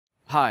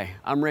Hi,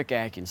 I'm Rick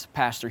Atkins,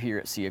 pastor here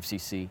at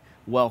CFCC.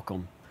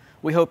 Welcome.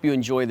 We hope you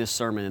enjoy this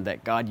sermon and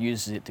that God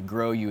uses it to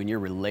grow you in your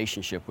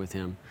relationship with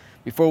Him.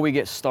 Before we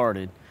get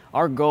started,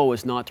 our goal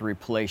is not to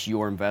replace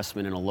your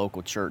investment in a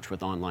local church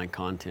with online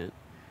content.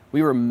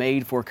 We were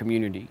made for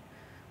community.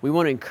 We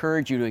want to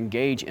encourage you to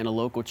engage in a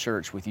local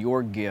church with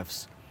your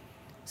gifts.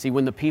 See,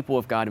 when the people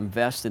of God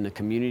invest in the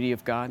community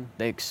of God,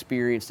 they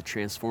experience the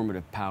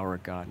transformative power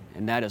of God,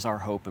 and that is our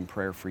hope and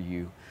prayer for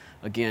you.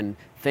 Again,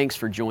 thanks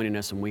for joining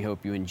us, and we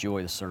hope you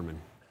enjoy the sermon.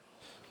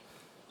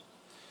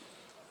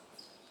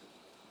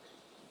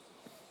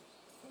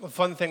 One of the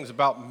fun things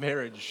about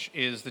marriage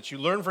is that you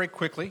learn very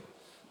quickly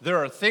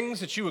there are things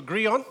that you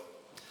agree on,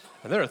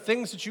 and there are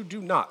things that you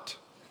do not.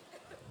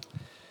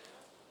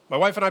 My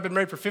wife and I have been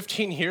married for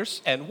 15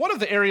 years, and one of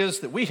the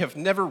areas that we have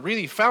never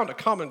really found a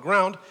common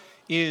ground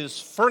is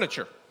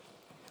furniture.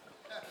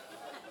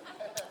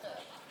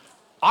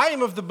 I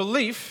am of the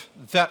belief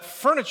that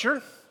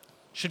furniture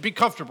should be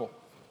comfortable.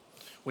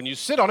 When you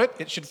sit on it,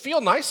 it should feel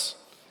nice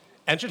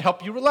and should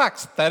help you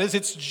relax. That is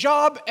its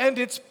job and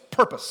its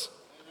purpose.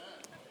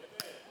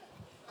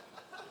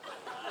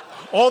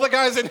 All the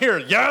guys in here,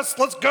 yes,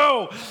 let's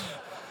go.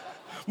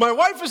 My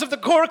wife is of the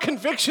core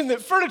conviction that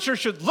furniture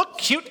should look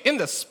cute in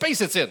the space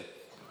it's in.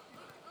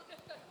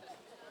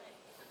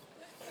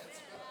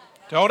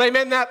 Don't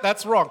amen that,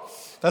 that's wrong.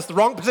 That's the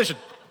wrong position.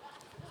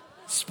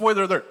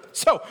 Spoiler alert.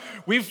 So,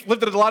 we've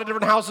lived in a lot of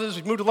different houses,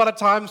 we've moved a lot of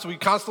times, so we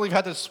constantly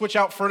have had to switch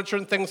out furniture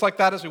and things like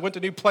that as we went to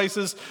new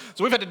places.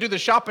 So we've had to do the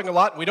shopping a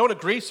lot, and we don't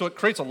agree, so it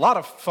creates a lot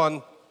of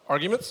fun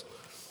arguments.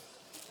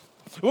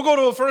 We'll go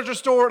to a furniture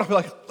store, and I'll be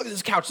like, look at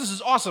this couch, this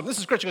is awesome, this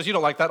is great. She goes, you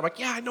don't like that? I'm like,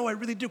 yeah, I know, I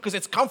really do, because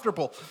it's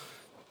comfortable.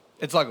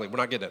 It's ugly, we're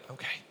not getting it.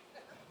 Okay.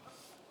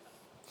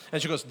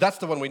 And she goes, that's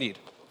the one we need.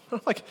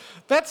 I'm like,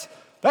 that's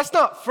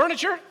not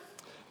furniture.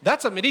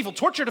 That's a medieval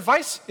torture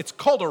device. It's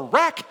called a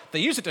rack. They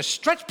use it to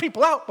stretch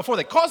people out before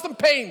they cause them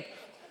pain.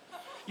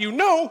 You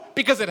know,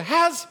 because it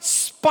has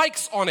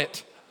spikes on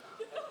it.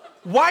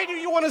 Why do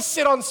you want to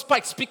sit on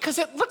spikes? Because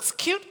it looks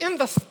cute in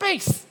the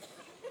space.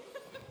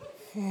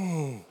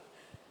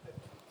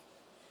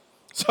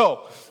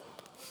 So,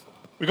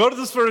 we go to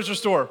this furniture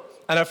store,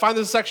 and I find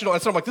this section,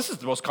 and so I'm like, this is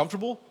the most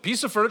comfortable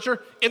piece of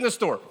furniture in the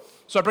store.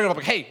 So I bring it up,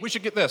 like, hey, we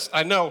should get this.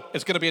 I know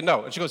it's going to be a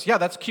no. And she goes, yeah,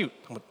 that's cute.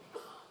 I'm like,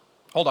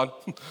 hold on.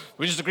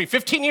 We just agreed.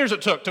 15 years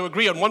it took to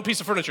agree on one piece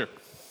of furniture.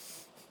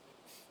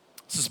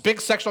 It's this big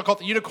section, I'll call it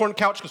the unicorn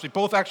couch because we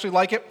both actually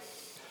like it.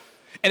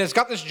 And it's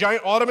got this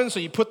giant ottoman,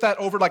 so you put that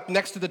over like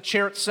next to the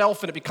chair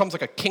itself and it becomes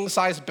like a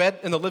king-size bed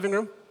in the living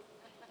room.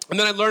 And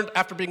then I learned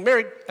after being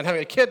married and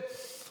having a kid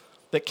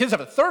that kids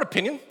have a third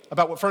opinion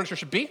about what furniture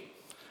should be.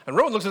 And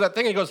Rowan looks at that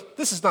thing and he goes,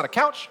 this is not a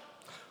couch.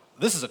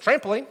 This is a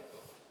trampoline.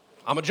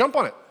 I'm going to jump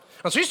on it.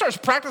 And so he starts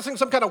practicing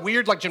some kind of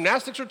weird like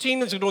gymnastics routine.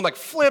 He's doing like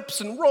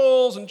flips and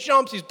rolls and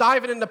jumps. He's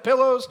diving into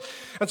pillows.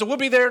 And so we'll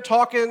be there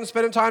talking,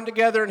 spending time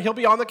together, and he'll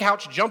be on the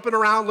couch jumping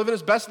around, living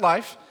his best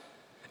life.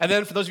 And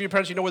then for those of you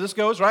parents, you know where this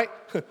goes, right?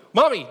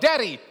 Mommy,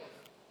 Daddy,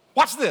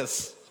 watch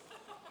this.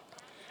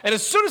 And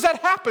as soon as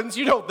that happens,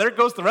 you know, there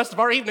goes the rest of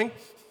our evening.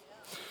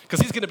 Because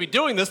he's going to be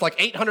doing this like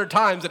 800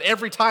 times, and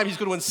every time he's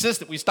going to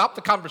insist that we stop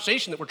the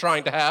conversation that we're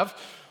trying to have,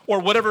 or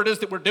whatever it is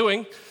that we're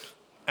doing,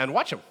 and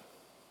watch him.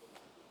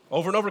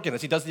 Over and over again,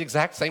 as he does the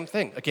exact same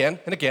thing, again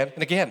and again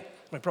and again.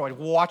 I'm like, bro, I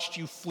watched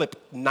you flip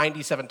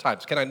 97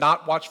 times. Can I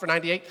not watch for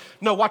 98?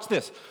 No, watch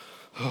this.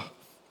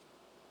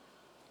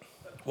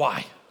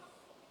 Why?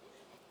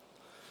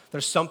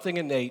 There's something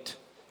innate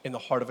in the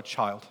heart of a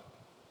child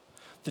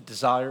that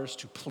desires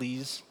to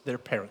please their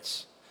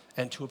parents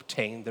and to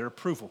obtain their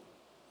approval.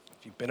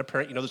 If you've been a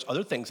parent, you know there's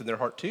other things in their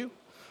heart too,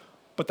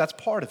 but that's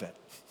part of it.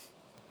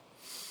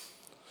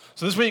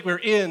 So this week we're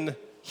in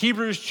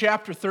Hebrews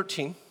chapter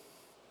 13.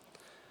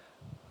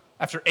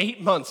 After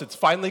 8 months, it's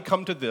finally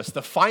come to this,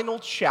 the final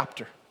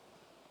chapter,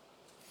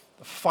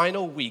 the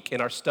final week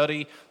in our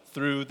study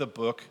through the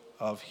book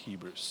of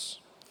Hebrews.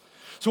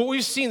 So what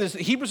we've seen is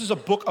that Hebrews is a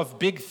book of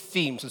big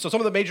themes. And so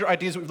some of the major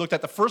ideas that we've looked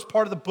at, the first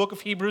part of the book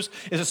of Hebrews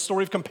is a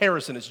story of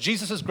comparison. It's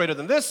Jesus is greater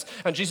than this,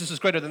 and Jesus is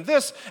greater than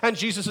this, and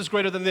Jesus is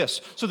greater than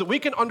this. So that we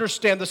can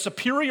understand the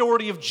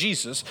superiority of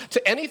Jesus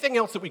to anything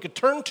else that we could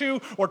turn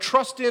to or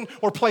trust in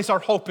or place our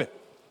hope in.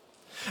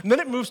 And then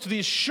it moves to the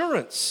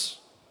assurance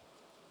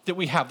that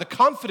we have, the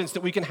confidence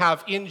that we can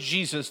have in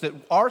Jesus, that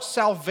our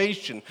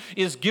salvation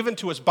is given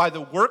to us by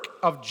the work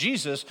of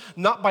Jesus,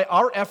 not by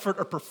our effort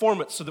or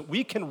performance, so that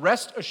we can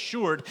rest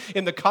assured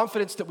in the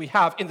confidence that we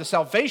have, in the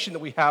salvation that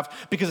we have,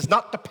 because it's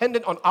not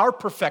dependent on our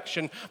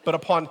perfection, but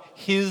upon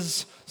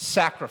His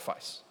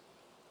sacrifice.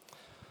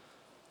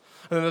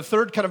 And then the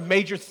third kind of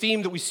major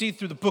theme that we see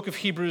through the book of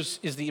Hebrews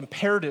is the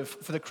imperative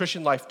for the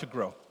Christian life to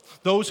grow.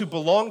 Those who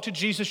belong to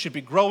Jesus should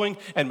be growing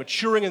and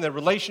maturing in their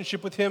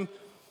relationship with Him.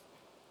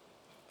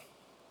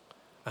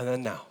 And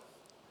then now,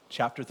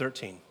 chapter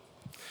 13,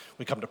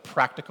 we come to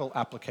practical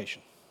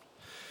application.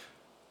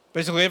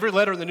 Basically, every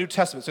letter in the New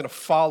Testament is going to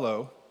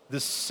follow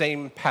this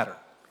same pattern.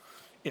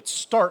 It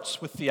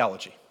starts with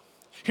theology.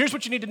 Here's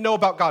what you need to know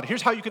about God.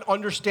 Here's how you can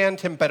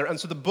understand him better. And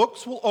so the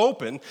books will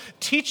open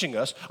teaching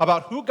us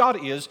about who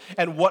God is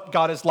and what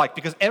God is like.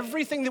 Because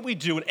everything that we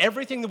do and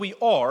everything that we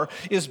are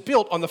is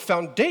built on the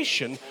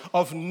foundation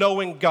of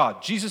knowing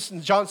God. Jesus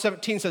in John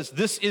 17 says,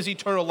 this is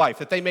eternal life,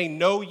 that they may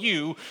know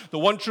you, the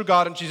one true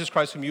God, and Jesus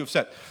Christ whom you have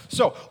sent.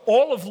 So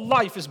all of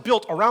life is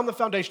built around the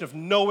foundation of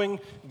knowing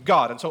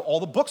God. And so all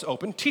the books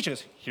open teaching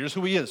us, here's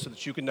who he is so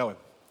that you can know him.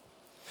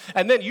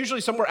 And then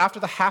usually somewhere after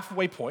the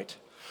halfway point,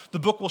 the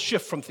book will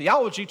shift from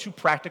theology to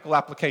practical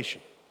application.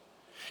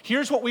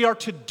 Here's what we are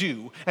to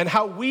do and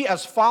how we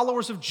as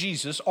followers of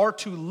Jesus are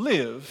to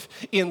live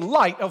in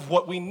light of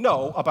what we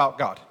know about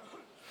God.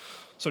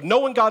 So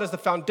knowing God is the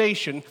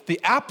foundation,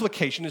 the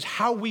application is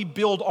how we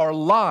build our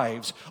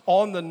lives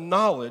on the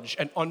knowledge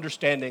and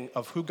understanding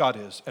of who God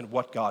is and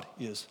what God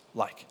is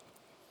like.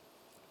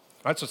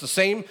 All right, so it's the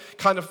same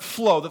kind of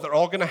flow that they're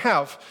all going to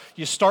have.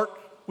 You start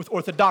with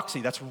orthodoxy,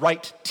 that's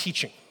right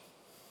teaching.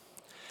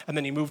 And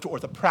then you move to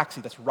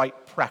orthopraxy, that's right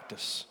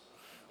practice,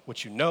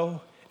 what you know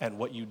and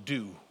what you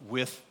do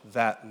with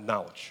that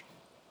knowledge.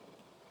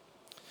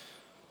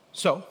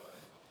 So,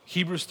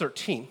 Hebrews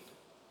 13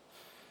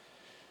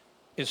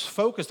 is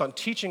focused on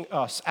teaching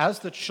us as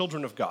the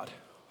children of God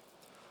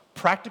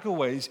practical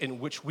ways in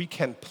which we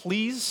can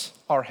please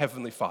our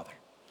Heavenly Father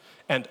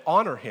and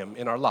honor him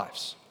in our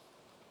lives.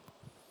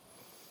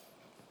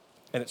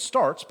 And it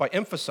starts by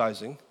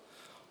emphasizing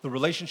the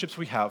relationships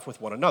we have with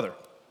one another.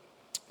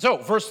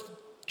 So,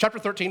 chapter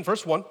 13,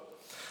 verse 1,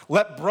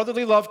 let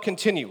brotherly love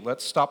continue.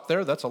 Let's stop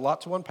there. That's a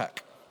lot to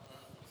unpack.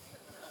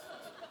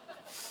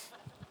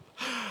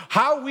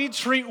 How we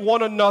treat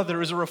one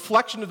another is a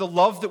reflection of the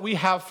love that we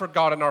have for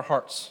God in our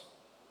hearts.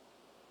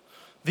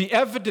 The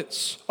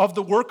evidence of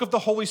the work of the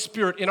Holy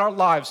Spirit in our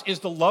lives is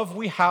the love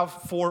we have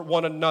for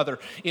one another.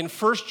 In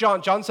 1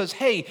 John, John says,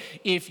 hey,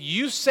 if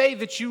you say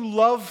that you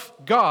love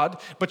God,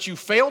 but you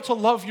fail to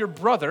love your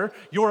brother,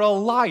 you're a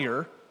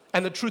liar,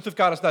 and the truth of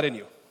God is not in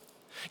you.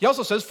 He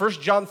also says, 1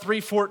 John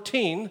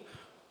 3:14,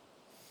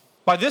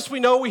 by this we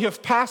know we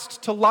have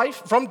passed to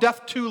life, from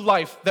death to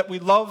life, that we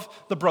love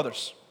the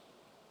brothers.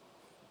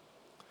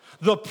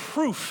 The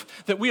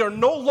proof that we are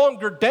no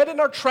longer dead in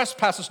our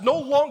trespasses, no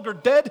longer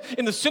dead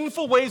in the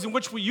sinful ways in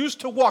which we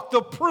used to walk,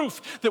 the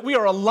proof that we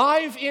are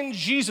alive in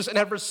Jesus and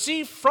have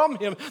received from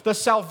him the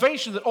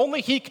salvation that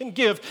only he can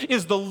give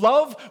is the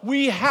love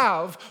we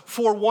have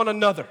for one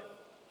another.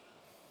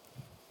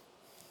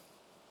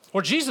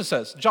 Or Jesus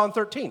says, John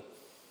 13,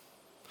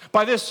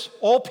 by this,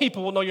 all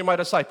people will know you're my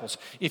disciples,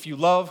 if you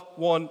love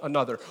one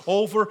another.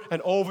 Over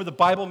and over, the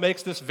Bible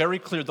makes this very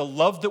clear. The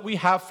love that we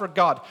have for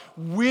God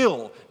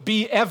will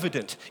be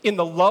evident in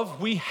the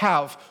love we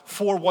have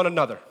for one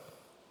another.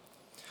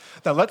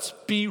 Now, let's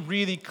be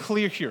really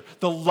clear here.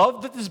 The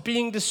love that is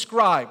being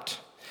described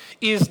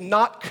is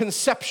not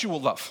conceptual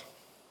love.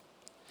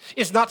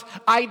 It's not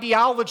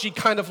ideology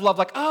kind of love,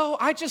 like, oh,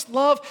 I just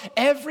love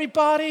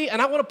everybody, and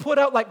I want to put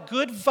out like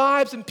good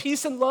vibes and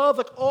peace and love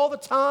like all the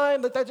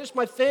time, like that's just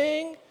my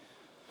thing.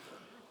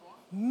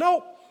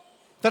 No,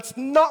 that's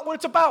not what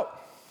it's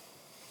about.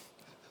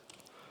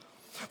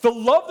 The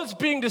love that's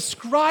being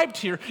described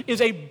here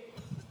is a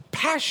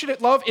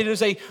passionate love. It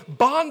is a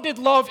bonded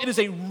love. It is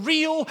a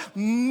real,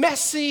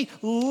 messy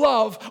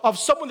love of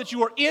someone that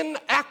you are in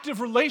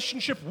active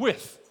relationship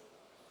with.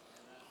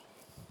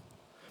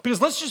 Because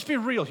let's just be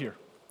real here.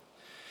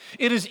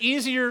 It is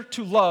easier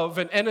to love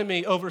an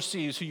enemy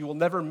overseas who you will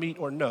never meet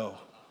or know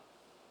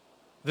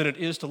than it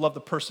is to love the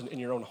person in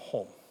your own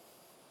home.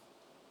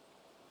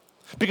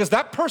 Because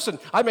that person,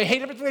 I may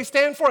hate everything they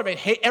stand for, I may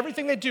hate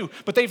everything they do,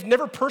 but they've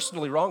never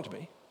personally wronged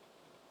me.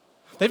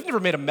 They've never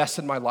made a mess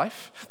in my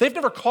life. They've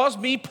never caused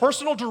me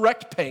personal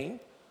direct pain.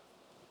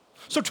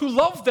 So to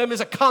love them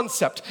is a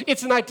concept.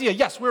 It's an idea.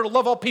 Yes, we're to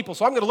love all people,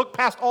 so I'm going to look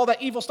past all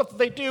that evil stuff that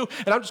they do,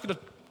 and I'm just going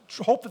to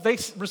hope that they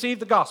receive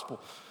the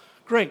gospel.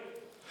 Great.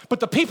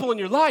 But the people in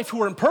your life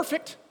who are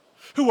imperfect,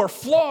 who are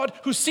flawed,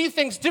 who see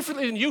things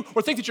differently than you,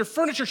 or think that your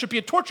furniture should be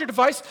a torture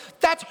device,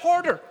 that's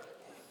harder.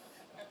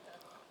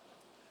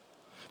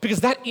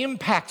 Because that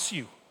impacts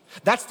you.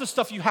 That's the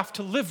stuff you have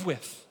to live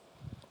with.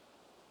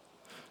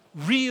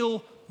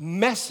 Real,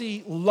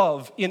 messy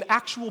love in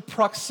actual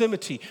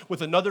proximity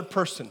with another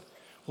person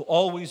will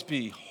always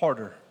be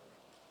harder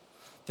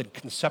than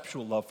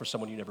conceptual love for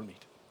someone you never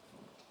meet.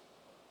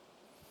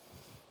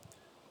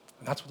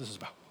 And that's what this is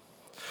about.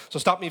 So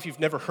stop me if you've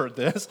never heard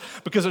this,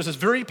 because there's this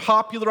very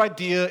popular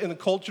idea in the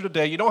culture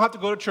today, you don't have to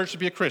go to church to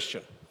be a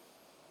Christian,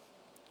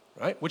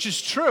 right? Which is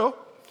true,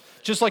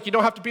 just like you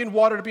don't have to be in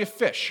water to be a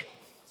fish.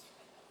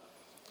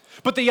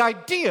 But the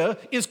idea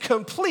is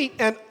complete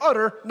and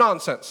utter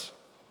nonsense.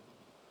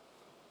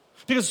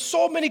 Because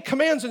so many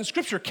commands in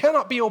Scripture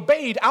cannot be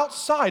obeyed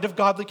outside of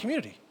godly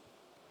community.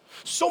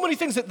 So many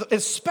things, that,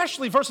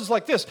 especially verses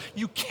like this,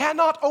 you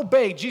cannot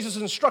obey Jesus'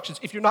 instructions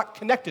if you're not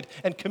connected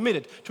and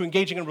committed to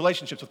engaging in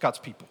relationships with God's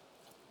people.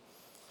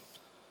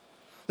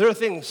 There are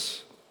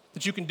things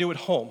that you can do at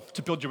home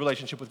to build your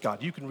relationship with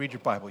God. You can read your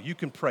Bible. You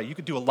can pray. You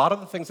can do a lot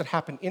of the things that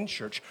happen in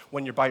church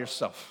when you're by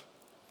yourself.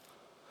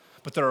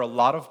 But there are a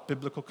lot of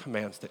biblical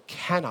commands that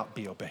cannot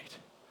be obeyed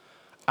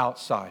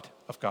outside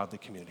of godly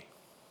community.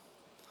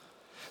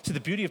 See, the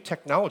beauty of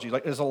technology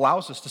is it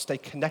allows us to stay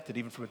connected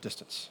even from a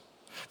distance.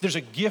 There's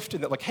a gift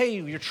in that, like, hey,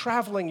 you're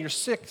traveling, you're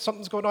sick,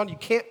 something's going on, you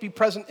can't be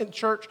present in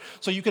church,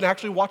 so you can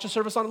actually watch a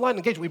service online,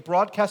 engage. We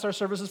broadcast our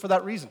services for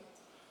that reason.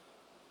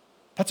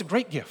 That's a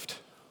great gift.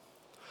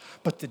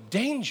 But the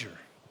danger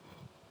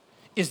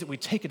is that we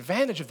take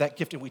advantage of that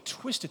gift and we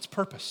twist its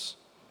purpose.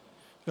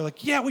 We're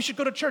like, yeah, we should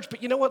go to church,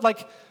 but you know what,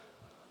 like,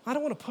 I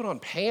don't want to put on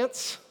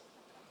pants.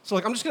 So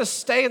like, I'm just going to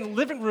stay in the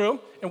living room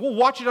and we'll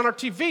watch it on our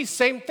TV,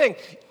 same thing.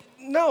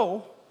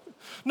 No,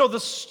 the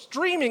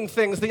streaming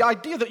things, the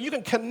idea that you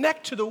can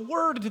connect to the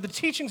Word, to the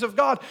teachings of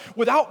God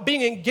without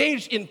being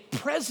engaged in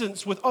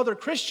presence with other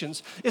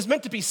Christians is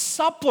meant to be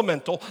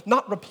supplemental,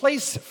 not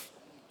replacive.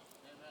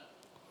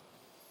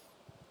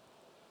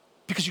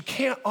 Because you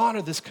can't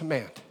honor this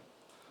command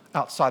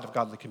outside of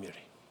godly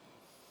community.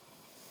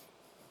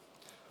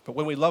 But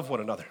when we love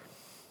one another,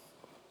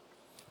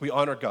 we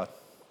honor God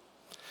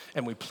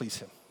and we please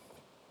Him.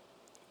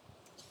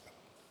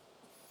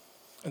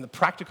 And the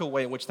practical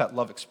way in which that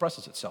love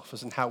expresses itself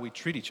is in how we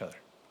treat each other,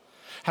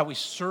 how we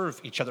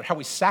serve each other, how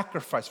we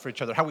sacrifice for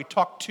each other, how we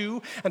talk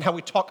to and how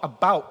we talk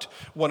about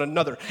one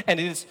another. And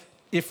it is,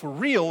 if we're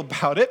real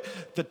about it,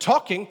 the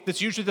talking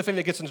that's usually the thing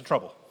that gets into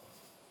trouble.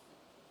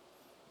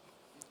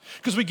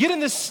 Because we get in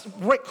this,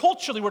 right,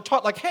 culturally we're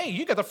taught like, hey,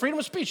 you got the freedom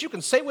of speech, you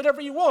can say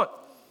whatever you want.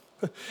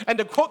 And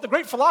to quote the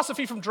great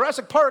philosophy from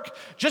Jurassic Park,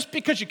 just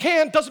because you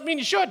can doesn't mean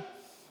you should.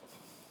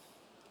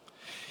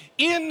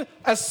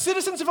 As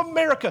citizens of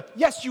America,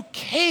 yes, you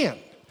can.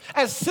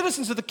 As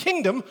citizens of the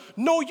kingdom,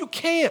 no, you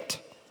can't.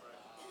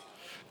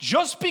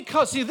 Just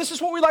because, see, this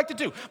is what we like to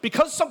do.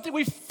 Because something,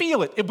 we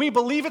feel it, and we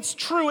believe it's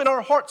true in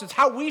our hearts, it's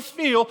how we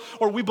feel,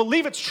 or we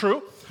believe it's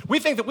true, we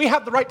think that we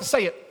have the right to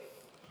say it.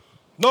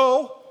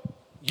 No,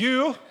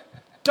 you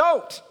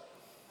don't.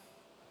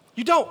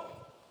 You don't.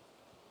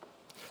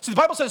 See, the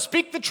Bible says,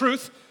 speak the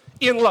truth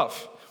in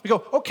love. We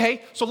go,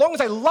 okay, so long as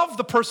I love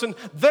the person,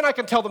 then I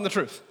can tell them the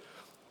truth.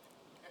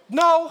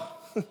 No,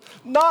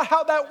 not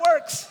how that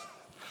works.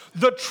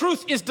 The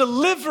truth is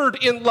delivered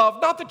in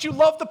love, not that you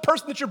love the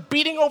person that you're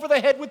beating over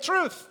the head with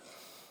truth.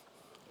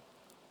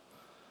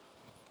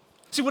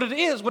 See, what it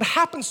is, what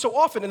happens so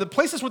often, and the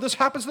places where this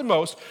happens the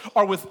most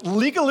are with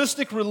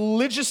legalistic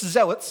religious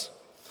zealots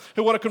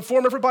who want to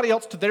conform everybody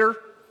else to their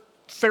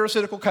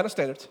pharisaical kind of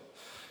standards,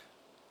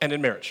 and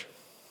in marriage.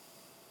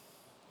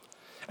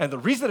 And the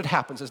reason it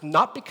happens is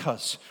not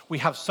because we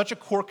have such a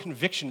core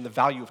conviction in the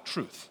value of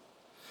truth.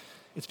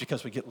 It's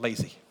because we get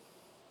lazy.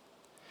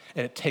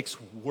 And it takes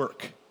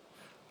work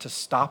to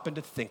stop and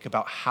to think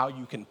about how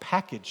you can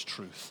package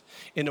truth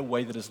in a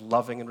way that is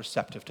loving and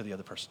receptive to the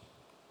other person.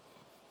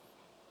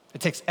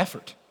 It takes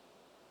effort,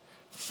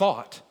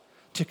 thought,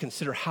 to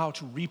consider how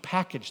to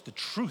repackage the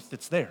truth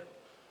that's there.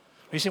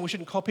 Are you saying we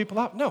shouldn't call people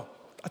out? No.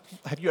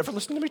 Have you ever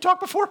listened to me talk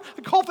before?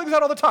 I call things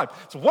out all the time.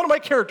 It's one of my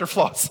character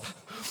flaws.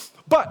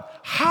 But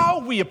how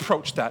we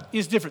approach that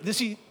is different.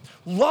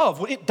 Love,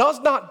 what it does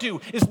not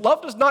do is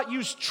love does not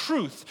use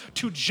truth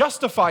to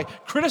justify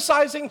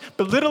criticizing,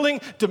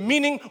 belittling,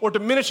 demeaning, or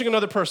diminishing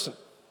another person.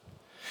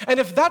 And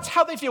if that's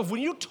how they feel,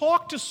 when you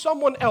talk to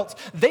someone else,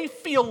 they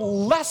feel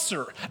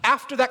lesser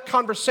after that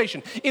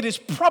conversation. It is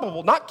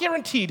probable, not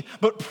guaranteed,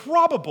 but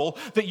probable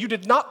that you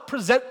did not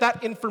present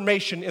that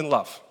information in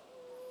love.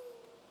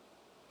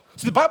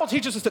 So the Bible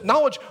teaches us that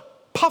knowledge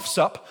puffs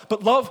up,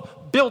 but love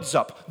builds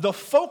up. The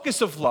focus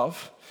of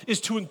love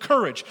is to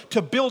encourage,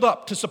 to build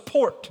up, to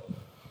support.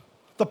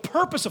 The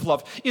purpose of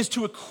love is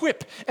to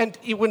equip, and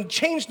when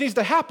change needs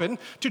to happen,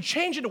 to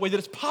change in a way that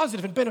is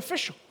positive and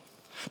beneficial.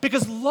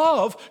 Because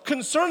love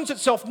concerns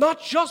itself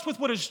not just with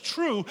what is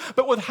true,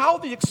 but with how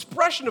the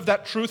expression of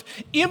that truth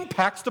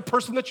impacts the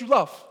person that you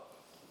love.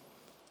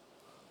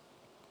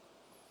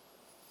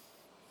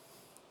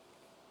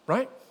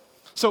 Right?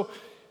 So,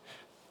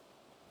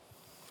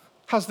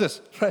 how's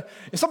this?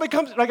 If somebody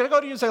comes, I gotta go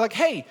to you and say like,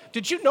 hey,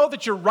 did you know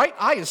that your right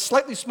eye is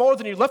slightly smaller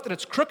than your left and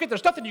it's crooked?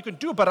 There's nothing you can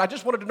do, but I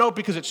just wanted to know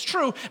because it's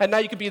true, and now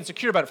you can be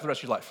insecure about it for the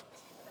rest of your life.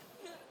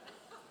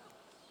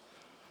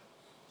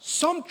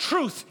 Some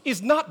truth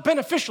is not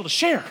beneficial to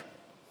share.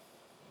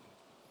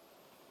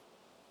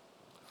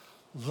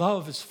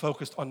 Love is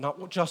focused on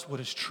not just what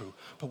is true,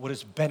 but what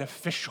is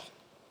beneficial.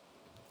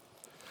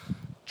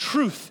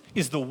 Truth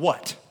is the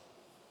what.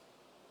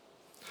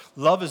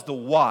 Love is the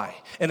why.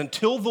 And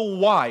until the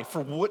why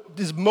for what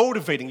is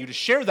motivating you to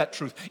share that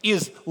truth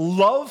is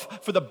love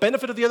for the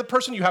benefit of the other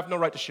person, you have no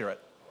right to share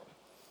it.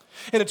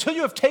 And until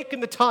you have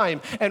taken the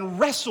time and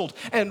wrestled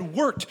and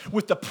worked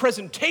with the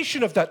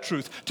presentation of that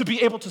truth to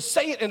be able to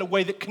say it in a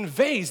way that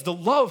conveys the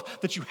love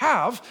that you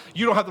have,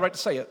 you don't have the right to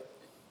say it.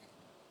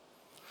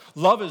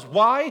 Love is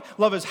why,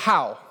 love is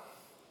how.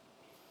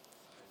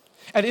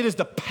 And it is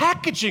the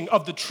packaging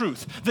of the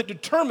truth that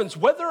determines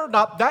whether or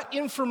not that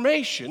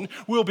information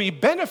will be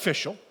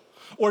beneficial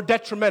or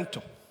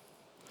detrimental.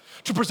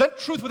 To present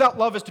truth without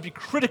love is to be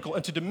critical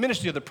and to diminish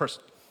the other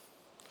person.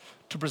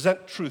 To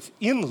present truth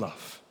in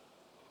love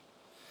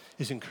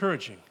is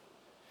encouraging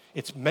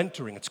It's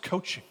mentoring, it's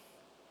coaching.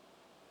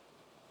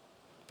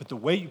 But the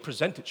way you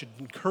present it should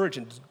encourage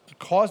and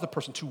cause the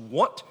person to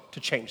want to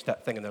change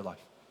that thing in their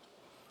life,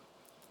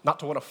 not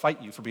to want to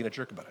fight you for being a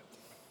jerk about it.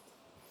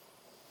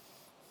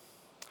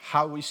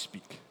 How we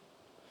speak,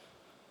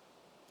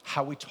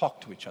 how we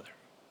talk to each other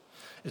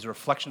is a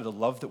reflection of the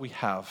love that we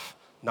have,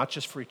 not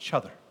just for each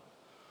other,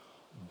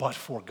 but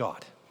for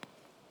God.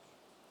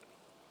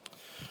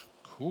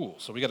 Cool.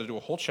 So we got to do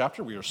a whole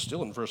chapter. We are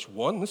still in verse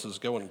 1. This is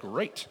going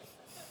great.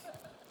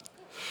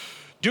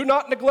 Do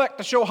not neglect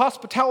to show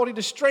hospitality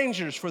to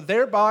strangers, for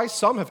thereby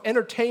some have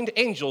entertained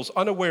angels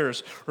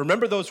unawares.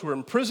 Remember those who are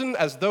in prison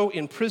as though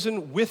in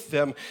prison with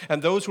them,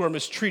 and those who are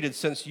mistreated,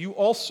 since you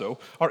also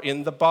are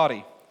in the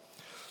body.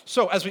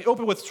 So as we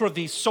open with sort of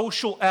the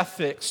social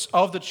ethics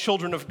of the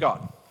children of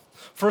God,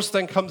 first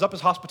thing comes up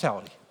is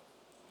hospitality.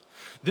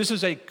 This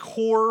is a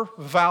core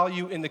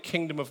value in the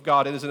kingdom of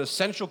God. It is an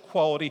essential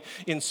quality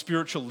in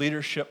spiritual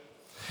leadership.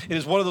 It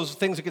is one of those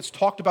things that gets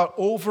talked about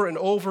over and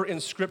over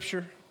in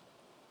Scripture.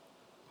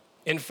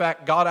 In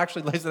fact, God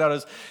actually lays it out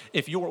as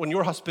when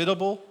you're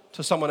hospitable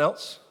to someone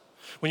else,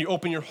 when you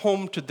open your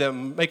home to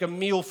them, make a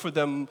meal for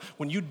them,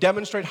 when you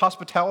demonstrate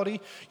hospitality,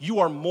 you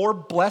are more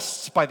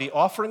blessed by the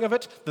offering of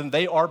it than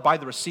they are by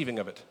the receiving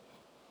of it.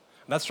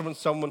 And that's from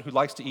someone who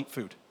likes to eat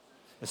food,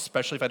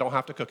 especially if I don't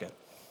have to cook it.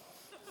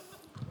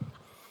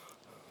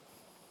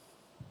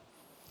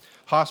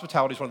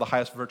 Hospitality is one of the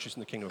highest virtues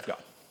in the kingdom of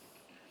God,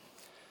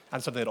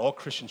 and something that all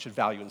Christians should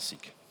value and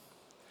seek.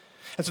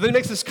 And so then he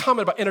makes this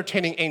comment about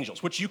entertaining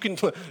angels, which you can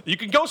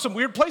go some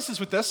weird places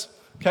with this,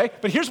 okay?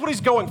 But here's what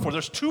he's going for.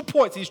 There's 2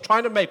 points he's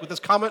trying to make with this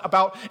comment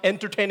about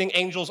entertaining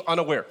angels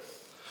unaware.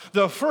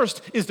 The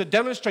first is to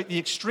demonstrate the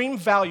extreme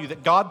value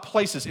that God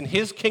places in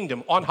his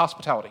kingdom on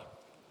hospitality.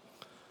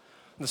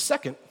 And the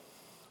second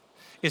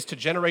is to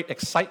generate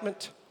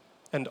excitement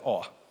and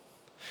awe.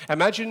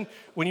 Imagine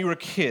when you were a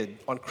kid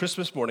on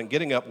Christmas morning,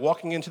 getting up,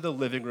 walking into the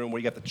living room where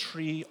you got the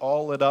tree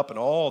all lit up and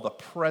all the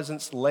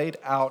presents laid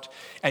out,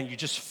 and you're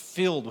just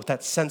filled with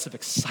that sense of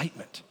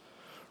excitement,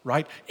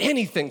 right?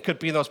 Anything could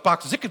be in those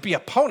boxes. It could be a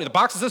pony. The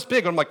box is this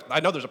big. I'm like, I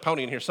know there's a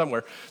pony in here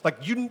somewhere.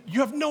 Like, you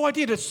have no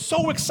idea. It's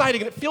so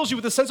exciting, and it fills you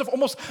with a sense of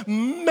almost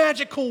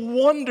magical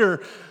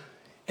wonder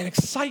and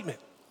excitement.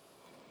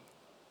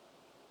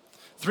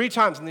 3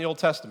 times in the Old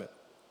Testament,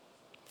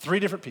 3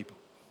 different people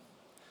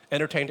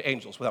entertained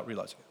angels without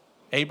realizing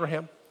it.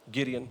 Abraham,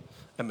 Gideon,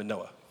 and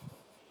Manoah.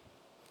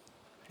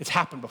 It's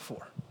happened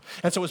before.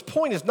 And so his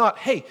point is not,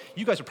 hey,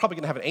 you guys are probably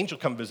going to have an angel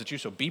come visit you,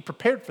 so be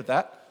prepared for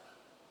that.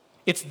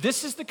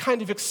 This is the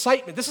kind of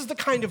excitement, this is the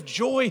kind of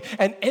joy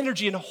and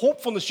energy and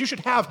hopefulness you should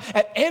have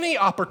at any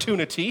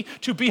opportunity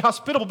to be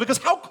hospitable, because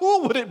how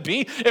cool would it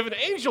be if an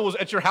angel was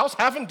at your house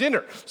having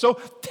dinner? So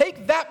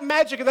take that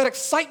magic and that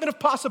excitement of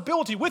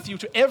possibility with you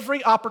to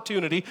every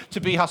opportunity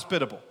to be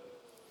hospitable.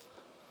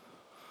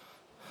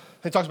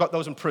 He talks about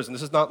those in prison.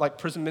 This is not like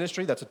prison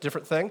ministry. That's a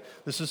different thing.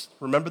 This is,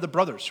 remember the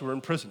brothers who are in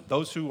prison,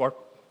 those who are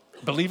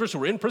believers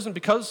who are in prison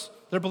because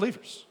they're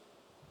believers.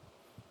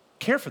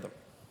 Care for them.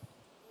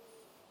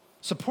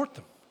 Support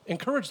them.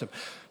 Encourage them.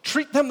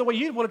 Treat them the way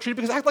you'd want to treat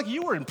them, because act like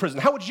you were in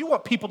prison. How would you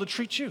want people to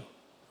treat you?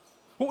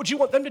 What would you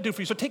want them to do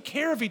for you? So take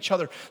care of each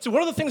other. So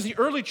one of the things the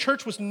early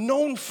church was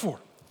known for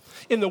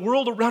in the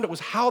world around it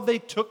was how they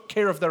took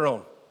care of their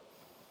own.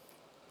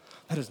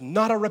 That is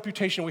not a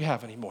reputation we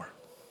have anymore.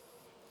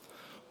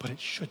 But it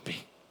should be.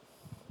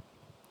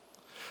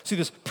 See,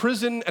 this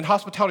prison and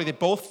hospitality, they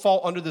both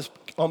fall under this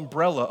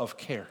umbrella of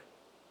care.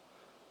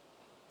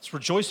 It's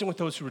rejoicing with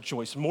those who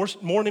rejoice,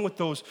 mourning with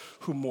those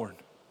who mourn.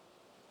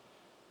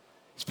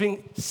 It's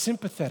being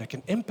sympathetic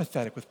and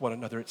empathetic with one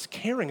another. It's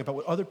caring about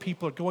what other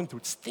people are going through.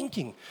 It's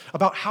thinking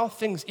about how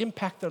things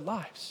impact their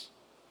lives,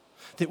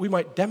 that we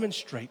might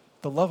demonstrate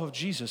the love of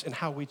Jesus in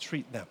how we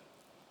treat them.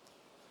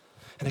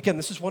 And again,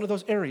 this is one of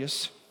those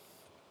areas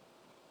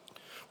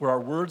where our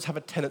words have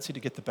a tendency to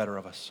get the better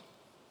of us,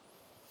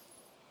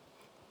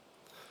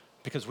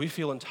 because we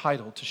feel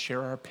entitled to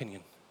share our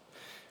opinion.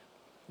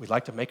 We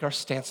like to make our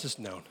stances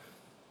known,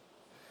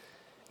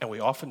 and we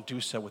often do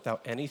so without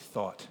any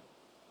thought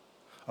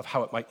of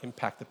how it might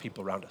impact the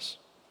people around us.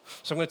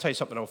 So I'm going to tell you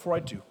something. Now, before I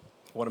do,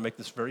 I want to make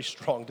this very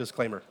strong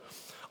disclaimer.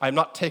 I am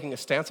not taking a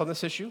stance on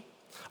this issue.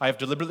 I have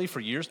deliberately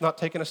for years not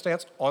taken a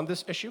stance on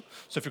this issue.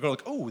 So if you're going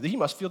to look, oh, he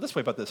must feel this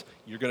way about this,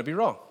 you're going to be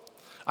wrong.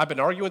 I've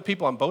been arguing with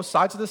people on both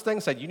sides of this thing,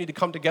 said you need to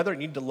come together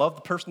and you need to love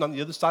the person on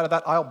the other side of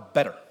that aisle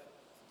better.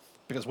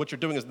 Because what you're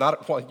doing is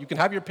not, well, you can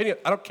have your opinion,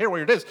 I don't care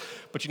where it is,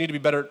 but you need to be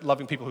better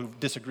loving people who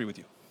disagree with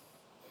you.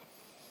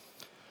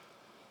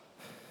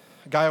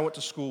 A guy I went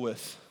to school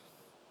with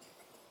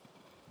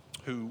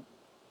who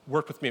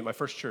worked with me at my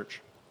first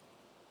church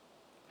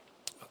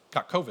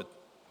got COVID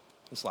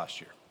this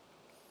last year,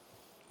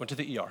 went to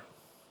the ER,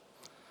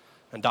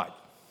 and died.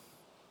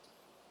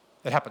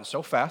 It happened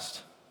so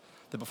fast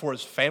that before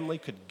his family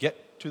could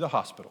get to the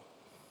hospital,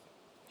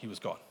 he was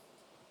gone.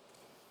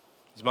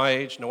 He's my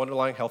age, no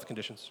underlying health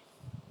conditions.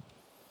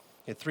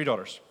 He had 3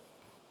 daughters,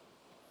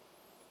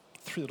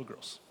 3 little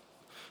girls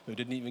who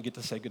didn't even get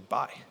to say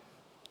goodbye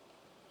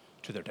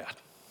to their dad.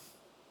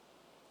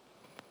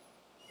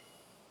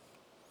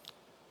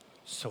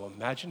 So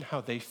imagine how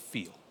they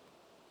feel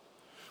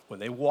when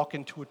they walk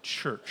into a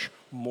church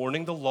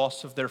mourning the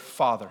loss of their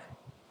father,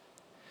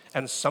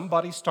 and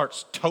somebody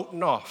starts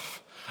toting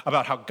off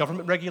about how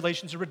government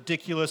regulations are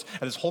ridiculous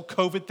and this whole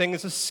COVID thing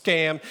is a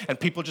scam and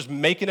people are just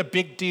making a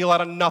big deal out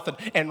of nothing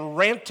and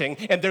ranting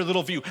in their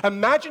little view.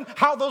 Imagine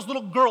how those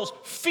little girls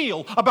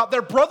feel about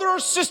their brother or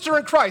sister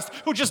in Christ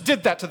who just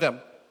did that to them.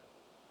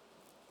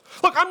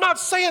 Look, I'm not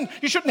saying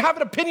you shouldn't have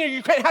an opinion or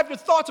you can't have your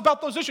thoughts about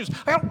those issues.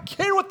 I don't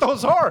care what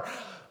those are.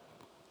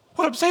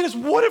 What I'm saying is,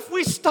 what if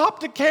we stop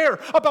to care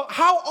about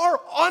how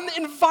our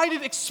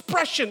uninvited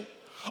expression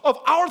of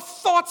our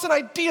thoughts and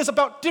ideas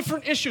about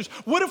different issues,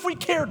 what if we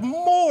cared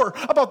more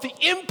about the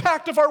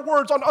impact of our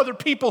words on other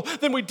people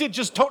than we did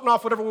just toting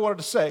off whatever we wanted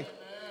to say?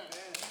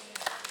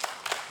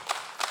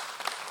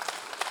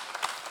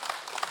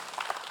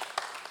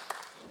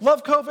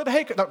 Love COVID,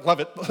 hate COVID, not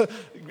love it.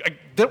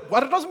 It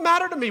doesn't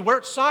matter to me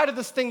where side of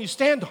this thing you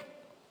stand on.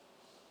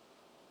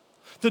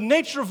 The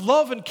nature of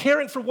love and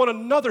caring for one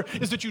another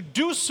is that you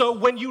do so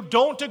when you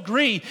don't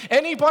agree.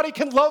 Anybody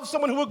can love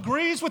someone who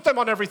agrees with them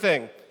on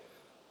everything.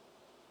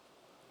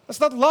 That's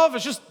not love,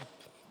 it's just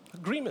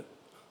agreement.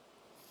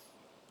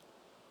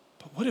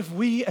 But what if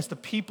we, as the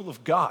people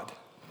of God,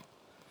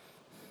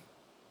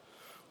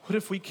 what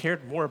if we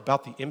cared more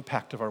about the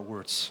impact of our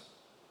words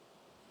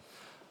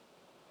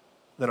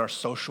than our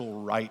social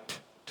right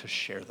to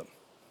share them?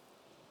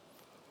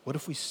 What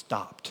if we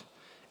stopped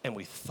and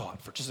we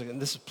thought for just a second,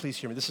 and this is, please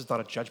hear me, this is not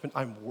a judgment.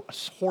 I'm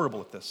horrible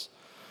at this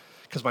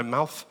because my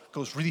mouth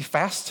goes really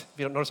fast. If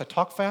you don't notice, I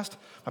talk fast.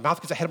 My mouth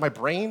gets ahead of my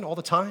brain all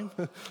the time.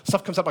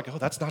 Stuff comes up like, oh,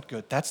 that's not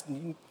good.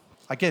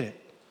 I get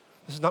it.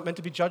 This is not meant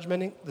to be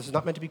judgmental. This is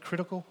not meant to be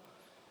critical.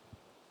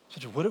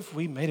 So what if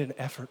we made an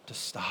effort to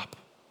stop,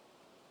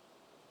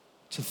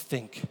 to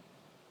think,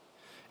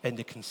 and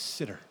to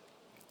consider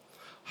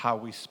how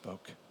we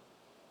spoke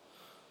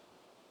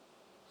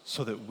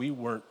so that we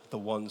weren't the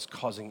ones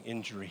causing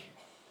injury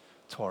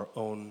to our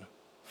own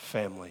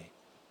family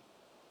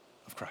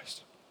of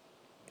Christ?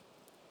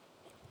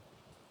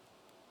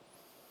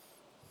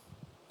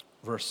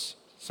 Verse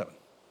 7.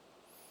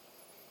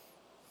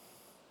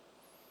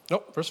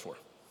 Nope, verse 4.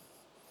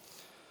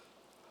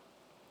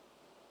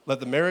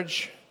 Let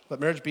marriage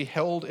be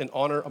held in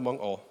honor among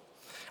all,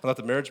 and let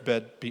the marriage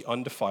bed be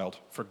undefiled,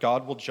 for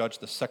God will judge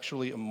the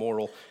sexually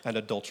immoral and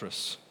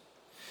adulterous.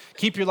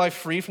 Keep your life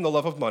free from the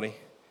love of money,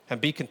 and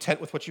be content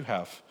with what you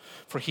have,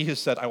 for he has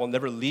said, I will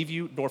never leave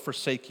you nor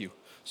forsake you.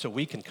 So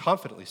we can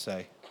confidently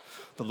say,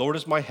 the Lord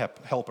is my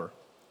helper.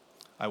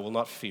 I will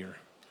not fear.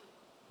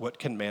 What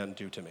can man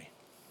do to me?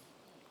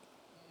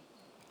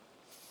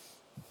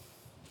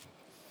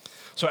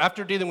 So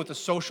after dealing with the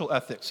social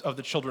ethics of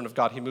the children of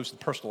God, he moves to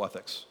personal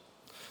ethics.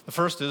 The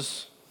first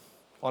is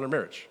honor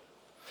marriage.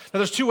 Now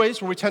there's two ways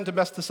where we tend to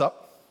mess this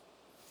up.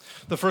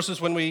 The first is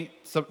when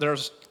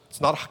it's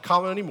not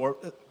common anymore,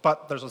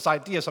 but there's this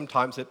idea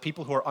sometimes that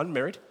people who are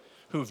unmarried,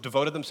 who've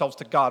devoted themselves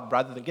to God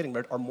rather than getting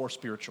married, are more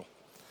spiritual.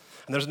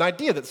 And there's an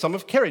idea that some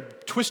have carried,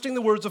 twisting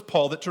the words of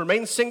Paul, that to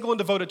remain single and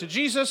devoted to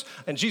Jesus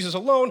and Jesus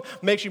alone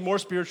makes you more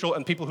spiritual,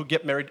 and people who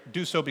get married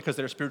do so because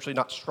they're spiritually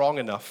not strong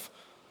enough.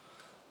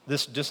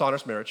 This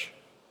dishonors marriage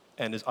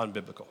and is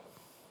unbiblical.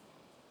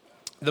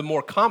 The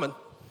more common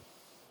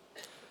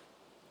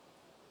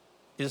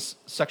is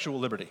sexual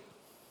liberty.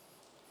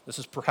 This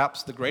is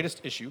perhaps the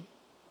greatest issue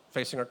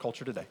facing our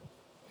culture today.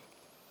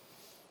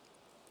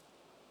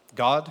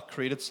 God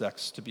created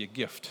sex to be a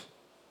gift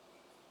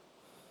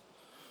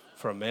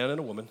for a man and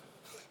a woman.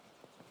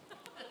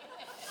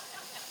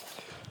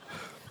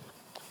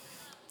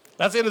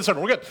 That's the end of the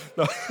sermon. We're good.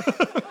 No.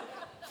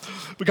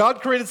 But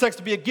God created sex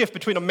to be a gift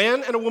between a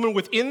man and a woman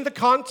within the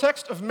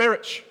context of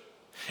marriage.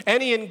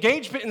 Any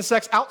engagement in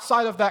sex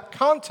outside of that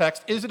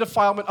context is a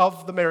defilement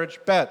of the marriage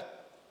bed.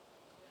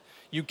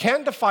 You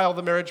can defile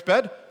the marriage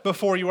bed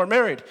before you are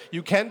married.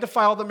 You can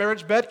defile the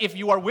marriage bed if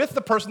you are with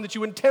the person that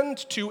you intend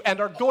to and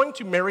are going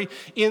to marry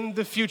in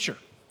the future.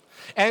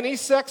 Any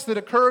sex that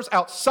occurs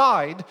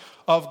outside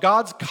of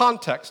God's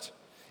context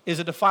is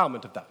a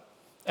defilement of that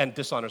and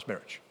dishonors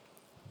marriage.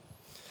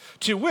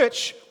 To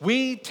which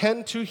we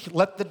tend to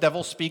let the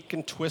devil speak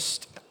and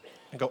twist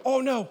and go, oh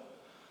no,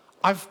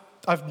 I've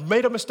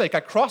made a mistake.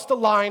 I crossed the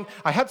line.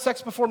 I had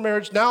sex before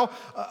marriage. Now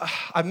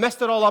I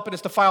messed it all up and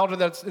it's defiled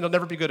and it'll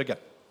never be good again.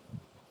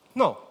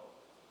 No.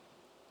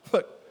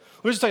 Look,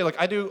 let me just tell you,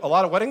 I do a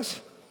lot of weddings.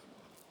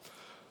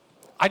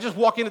 I just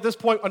walk in at this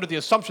point under the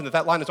assumption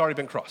that line has already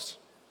been crossed.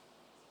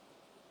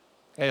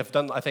 I've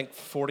done, I think,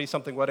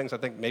 40-something weddings. I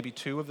think maybe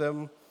 2 of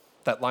them,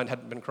 that line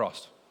hadn't been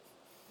crossed.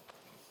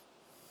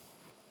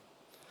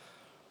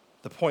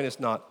 The point is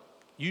not,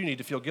 you need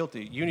to feel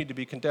guilty. You need to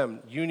be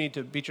condemned. You need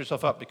to beat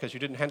yourself up because you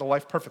didn't handle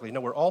life perfectly.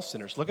 No, we're all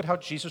sinners. Look at how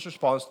Jesus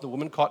responds to the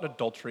woman caught in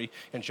adultery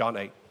in John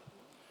 8.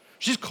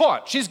 She's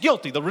caught. She's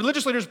guilty. The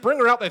religious leaders bring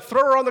her out. They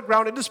throw her on the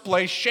ground in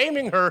display,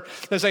 shaming her.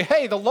 They say,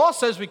 hey, the law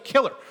says we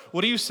kill her.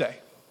 What do you say?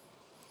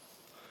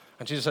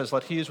 And Jesus says,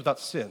 let he who is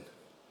without sin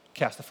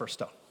cast the first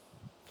stone.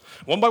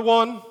 One by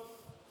one,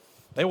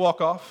 they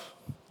walk off.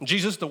 And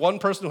Jesus, the one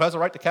person who has the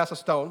right to cast a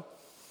stone,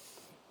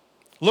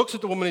 looks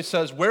at the woman and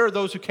says, "Where are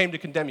those who came to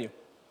condemn you?"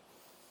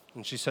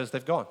 And she says,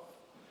 "They've gone."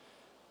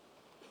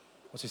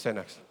 What's he say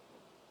next?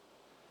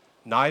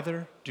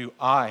 "Neither do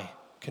I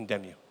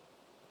condemn you.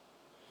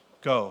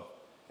 Go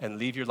and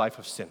leave your life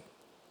of sin."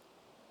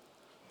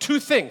 Two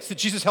things that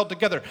Jesus held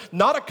together.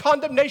 Not a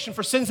condemnation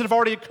for sins that have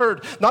already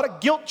occurred. Not a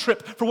guilt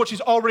trip for what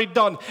she's already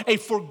done. A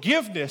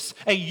forgiveness,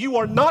 you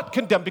are not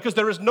condemned, because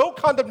there is no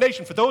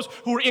condemnation for those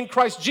who are in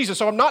Christ Jesus.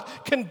 So I'm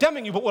not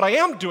condemning you, but what I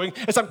am doing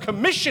is I'm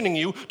commissioning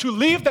you to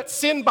leave that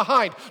sin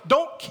behind.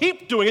 Don't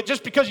keep doing it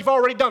just because you've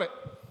already done it.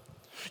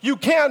 You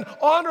can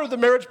honor the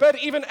marriage bed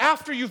even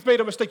after you've made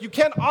a mistake. You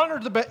can honor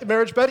the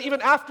marriage bed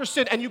even after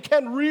sin, and you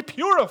can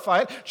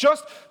repurify it.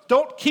 Just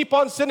don't keep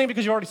on sinning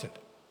because you already sinned.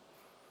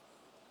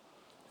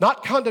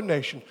 Not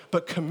condemnation,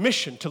 but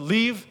commission to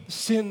leave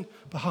sin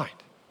behind.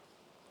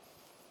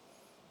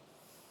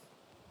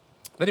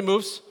 Then he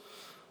moves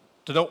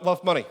to don't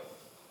love money.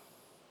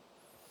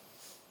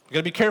 You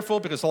gotta be careful,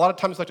 because a lot of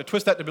times we like to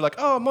twist that to be like,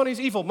 oh, money's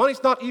evil.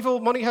 Money's not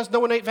evil. Money has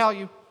no innate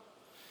value.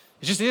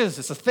 It just is.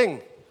 It's a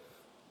thing.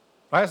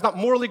 Right? It's not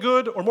morally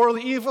good or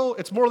morally evil.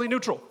 It's morally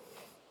neutral.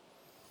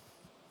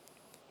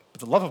 But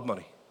the love of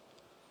money,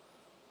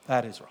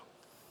 that is wrong.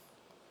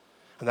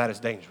 And that is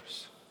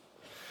dangerous.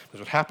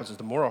 Because what happens is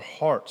the more our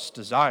hearts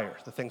desire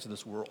the things of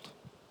this world,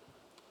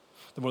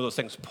 the more those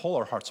things pull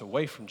our hearts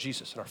away from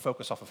Jesus and our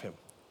focus off of him.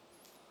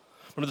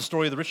 Remember the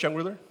story of the rich young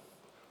ruler?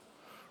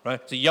 Right?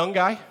 It's a young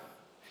guy.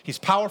 He's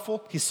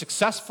powerful. He's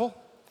successful.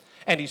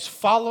 And he's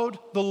followed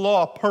the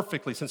law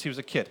perfectly since he was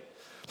a kid.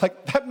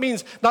 Like, that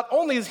means not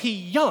only is he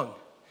young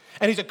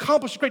and he's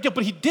accomplished a great deal,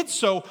 but he did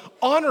so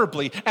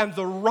honorably and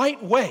the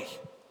right way.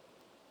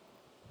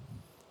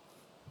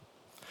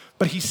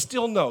 But he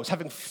still knows,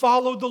 having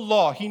followed the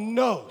law, he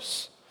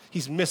knows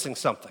he's missing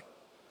something.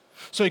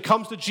 So he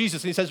comes to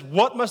Jesus and he says,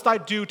 "What must I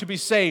do to be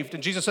saved?"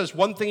 And Jesus says,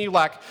 "One thing you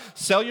lack,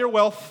 sell your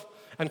wealth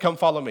and come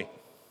follow me."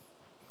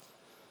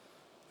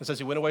 It says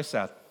he went away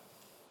sad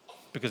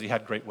because he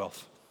had great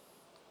wealth.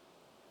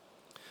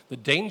 The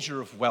danger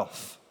of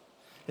wealth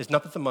is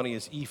not that the money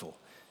is evil.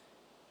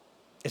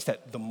 It's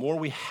that the more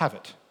we have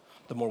it,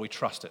 the more we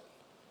trust it.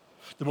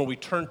 The more we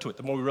turn to it,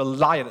 the more we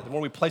rely on it, the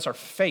more we place our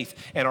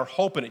faith and our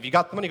hope in it. If you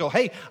got the money, you go,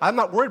 "Hey, I'm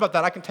not worried about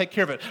that. I can take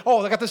care of it.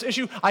 Oh, I got this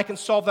issue. I can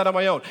solve that on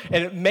my own."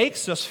 And it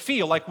makes us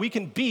feel like we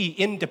can be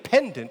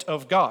independent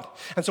of God.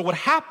 And so what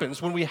happens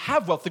when we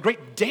have wealth, the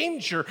great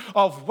danger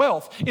of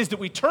wealth, is that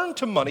we turn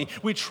to money,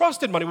 we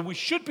trust in money when we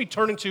should be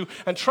turning to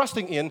and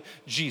trusting in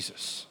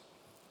Jesus.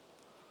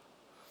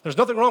 There's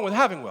nothing wrong with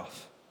having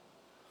wealth.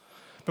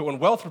 But when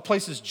wealth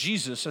replaces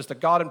Jesus as the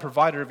God and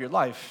provider of your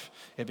life,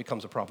 it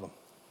becomes a problem.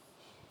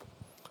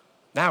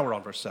 Now we're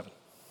on verse 7.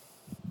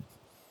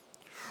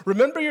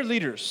 "Remember your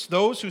leaders,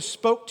 those who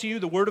spoke to you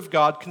the word of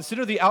God.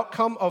 Consider the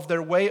outcome of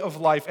their way of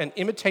life and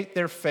imitate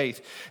their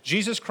faith.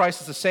 Jesus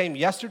Christ is the same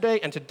yesterday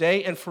and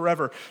today and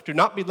forever. Do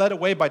not be led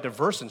away by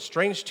diverse and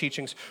strange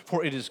teachings,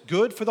 for it is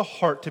good for the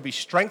heart to be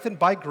strengthened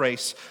by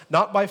grace,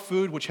 not by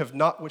food which have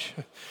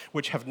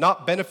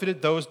not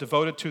benefited those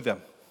devoted to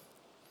them."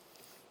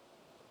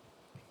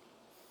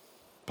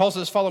 Paul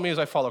says, "Follow me as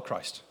I follow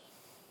Christ."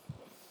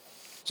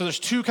 So there's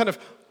two kind of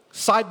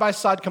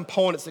side-by-side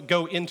components that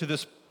go into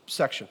this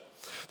section.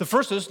 The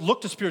first is look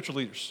to spiritual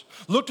leaders.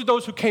 Look to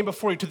those who came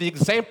before you, to the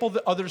example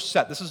that others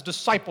set. This is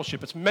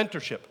discipleship. It's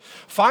mentorship.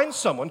 Find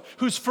someone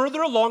who's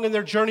further along in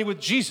their journey with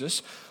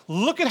Jesus.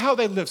 Look at how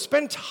they live.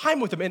 Spend time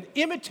with them and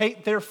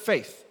imitate their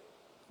faith.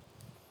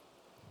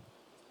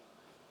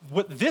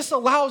 What this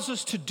allows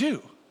us to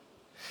do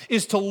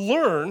is to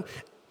learn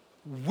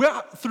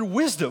through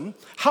wisdom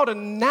how to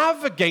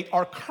navigate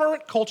our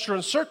current culture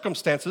and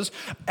circumstances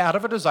out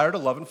of a desire to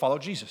love and follow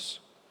Jesus.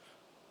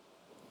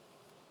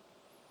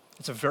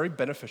 It's a very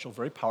beneficial,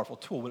 very powerful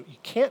tool. What you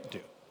can't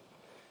do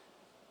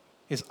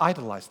is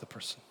idolize the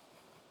person.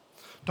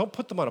 Don't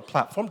put them on a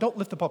platform. Don't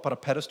lift them up on a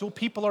pedestal.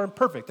 People are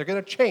imperfect. They're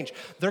going to change.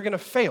 They're going to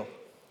fail.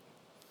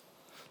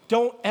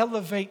 Don't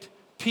elevate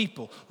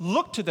people.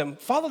 Look to them.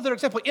 Follow their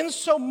example in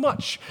so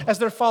much as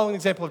they're following the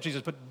example of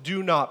Jesus, but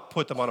do not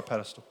put them on a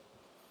pedestal.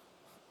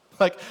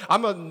 Like,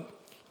 I'm a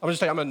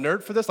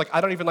nerd for this. Like, I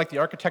don't even like the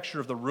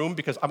architecture of the room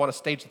because I'm on a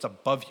stage that's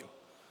above you.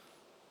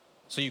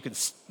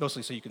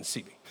 Mostly so you can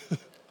see me.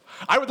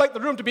 I would like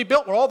the room to be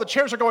built where all the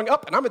chairs are going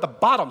up and I'm at the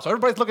bottom, so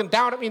everybody's looking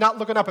down at me, not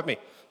looking up at me.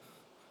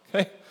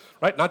 Okay?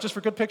 Right? Not just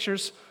for good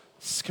pictures.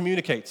 This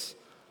communicates.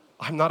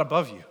 I'm not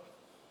above you.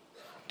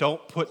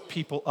 Don't put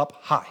people up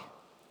high.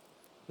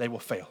 They will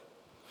fail.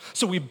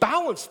 So we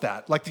balance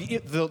that, like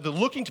the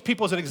looking to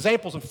people as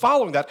examples and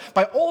following that,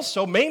 by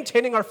also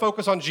maintaining our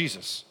focus on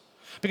Jesus.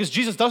 Because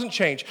Jesus doesn't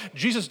change.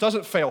 Jesus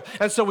doesn't fail.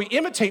 And so we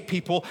imitate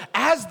people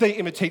as they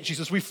imitate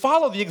Jesus. We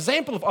follow the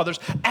example of others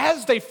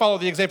as they follow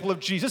the example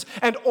of Jesus,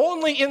 and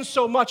only in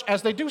so much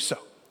as they do so.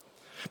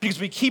 Because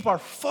we keep our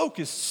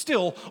focus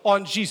still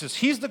on Jesus.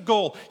 He's the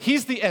goal.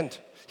 He's the end.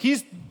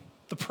 He's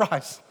the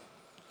prize.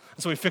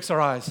 And so we fix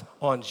our eyes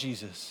on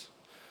Jesus,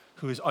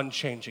 who is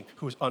unchanging,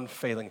 who is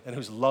unfailing, and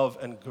whose love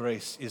and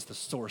grace is the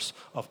source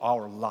of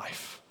our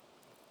life.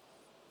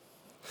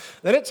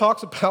 Then it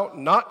talks about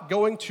not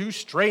going to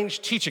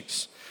strange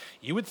teachings.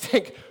 You would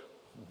think,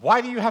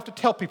 why do you have to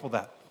tell people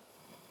that?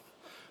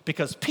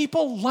 Because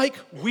people like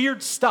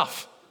weird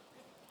stuff,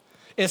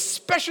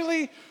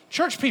 especially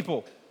church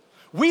people.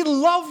 We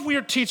love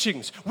weird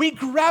teachings. We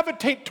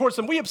gravitate towards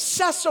them. We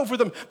obsess over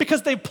them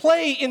because they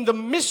play in the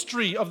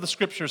mystery of the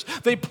scriptures.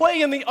 They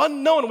play in the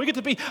unknown. We get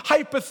to be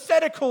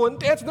hypothetical and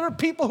dance. And there are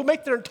people who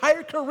make their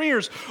entire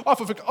careers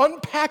off of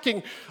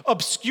unpacking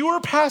obscure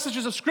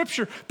passages of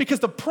scripture,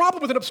 because the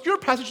problem with an obscure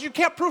passage is you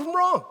can't prove them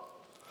wrong.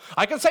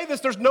 I can say this,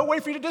 there's no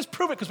way for you to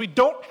disprove it because we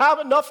don't have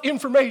enough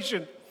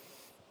information.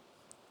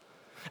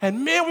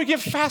 And man, we get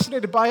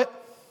fascinated by it.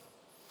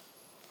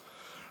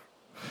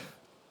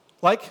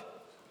 Like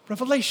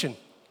Revelation,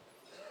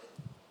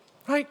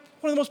 right?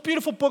 One of the most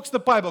beautiful books in the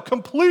Bible,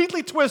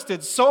 completely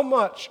twisted so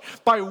much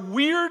by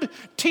weird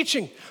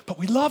teaching, but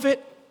we love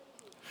it.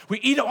 We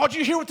eat it. Oh, did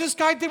you hear what this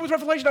guy did with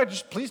Revelation?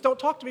 Please don't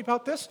talk to me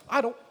about this.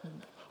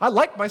 I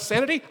like my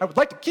sanity. I would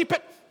like to keep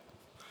it.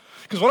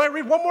 Because when I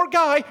read one more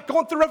guy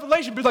going through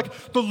Revelation, be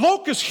like, the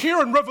locusts here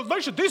in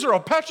Revelation, these are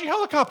Apache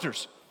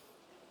helicopters.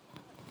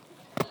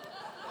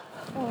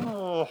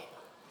 Oh.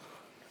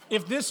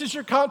 If this is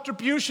your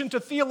contribution to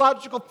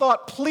theological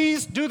thought,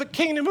 please do the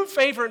kingdom a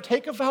favor and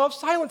take a vow of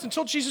silence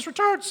until Jesus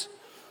returns.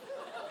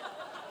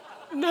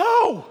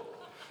 No,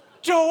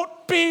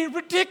 don't be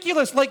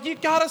ridiculous. Like, you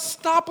gotta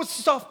stop with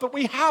stuff. But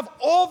we have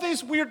all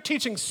these weird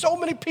teachings. So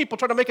many people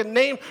try to make a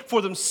name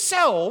for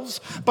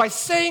themselves by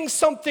saying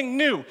something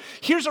new.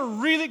 Here's a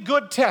really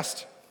good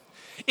test.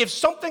 If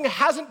something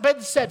hasn't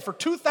been said for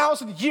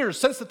 2,000 years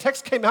since the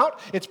text came out,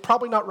 it's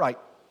probably not right.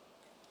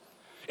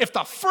 If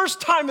the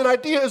first time an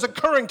idea is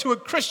occurring to a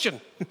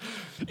Christian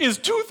is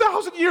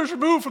 2,000 years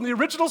removed from the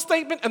original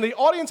statement and the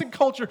audience and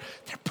culture,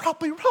 they're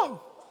probably wrong.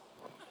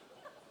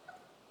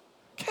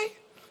 Okay?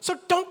 So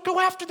don't go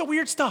after the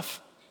weird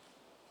stuff.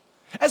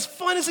 As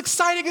fun, as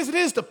exciting as it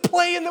is to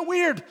play in the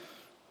weird.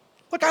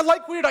 Look, I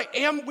like weird. I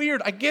am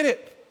weird. I get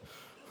it.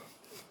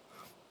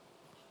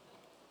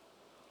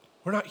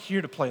 We're not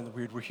here to play in the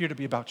weird. We're here to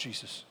be about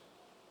Jesus.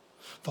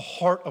 The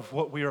heart of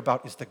what we are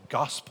about is the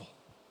gospel.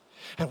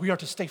 And we are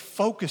to stay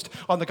focused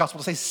on the gospel,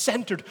 to stay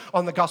centered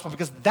on the gospel,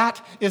 because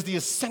that is the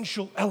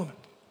essential element.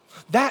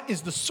 That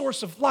is the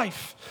source of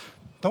life.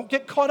 Don't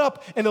get caught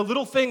up in the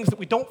little things that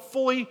we don't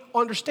fully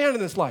understand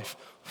in this life.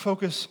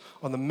 Focus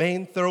on the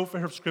main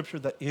thoroughfare of Scripture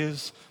that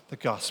is the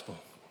gospel.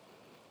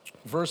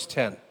 Verse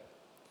 10.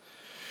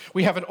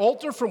 We have an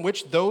altar from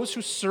which those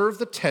who serve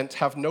the tent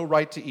have no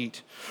right to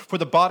eat. For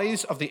the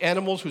bodies of the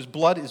animals whose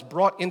blood is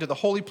brought into the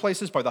holy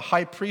places by the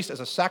high priest as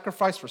a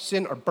sacrifice for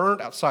sin are burned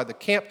outside the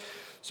camp.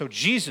 So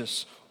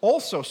Jesus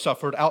also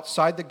suffered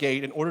outside the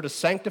gate in order to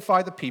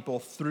sanctify the people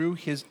through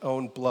his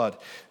own blood.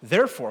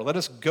 Therefore, let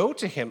us go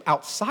to him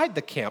outside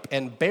the camp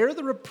and bear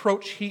the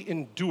reproach he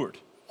endured.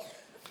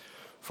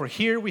 For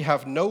here we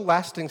have no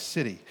lasting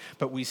city,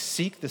 but we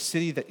seek the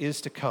city that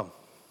is to come.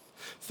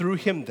 Through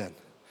him, then,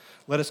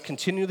 let us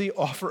continually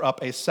offer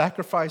up a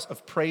sacrifice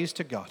of praise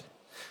to God,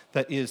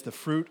 that is the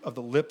fruit of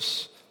the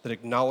lips that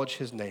acknowledge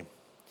his name.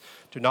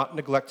 Do not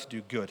neglect to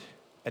do good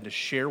and to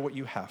share what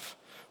you have,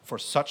 for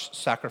such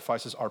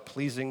sacrifices are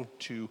pleasing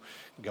to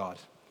God.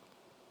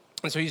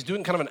 And so he's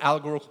doing kind of an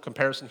allegorical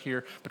comparison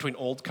here between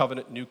old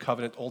covenant, new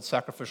covenant, old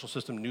sacrificial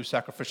system, new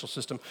sacrificial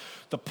system.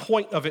 The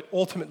point of it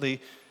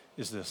ultimately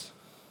is this.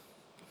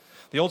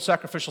 The old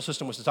sacrificial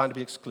system was designed to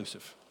be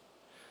exclusive.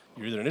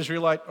 You're either an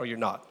Israelite or you're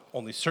not.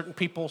 Only certain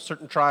people,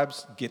 certain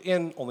tribes get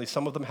in, only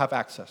some of them have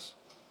access.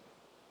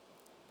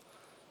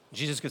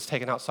 Jesus gets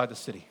taken outside the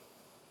city,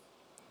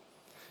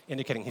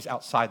 indicating he's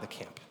outside the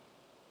camp.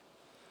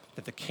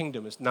 That the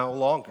kingdom is no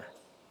longer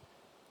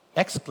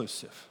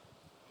exclusive,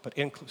 but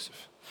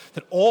inclusive.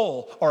 That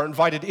all are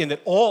invited in,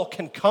 that all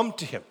can come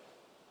to him.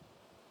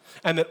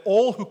 And that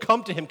all who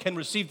come to him can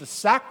receive the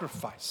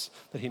sacrifice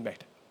that he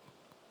made.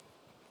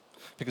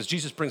 Because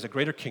Jesus brings a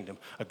greater kingdom,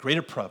 a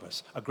greater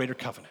promise, a greater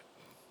covenant.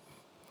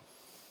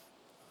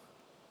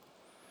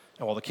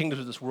 And while the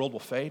kingdoms of this world will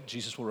fade,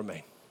 Jesus will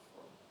remain.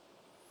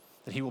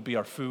 That he will be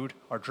our food,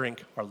 our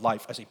drink, our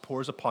life, as he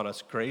pours upon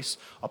us grace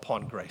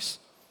upon grace.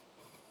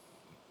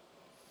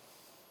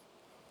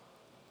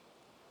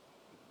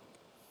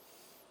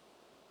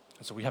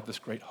 And so we have this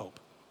great hope,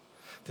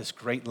 this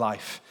great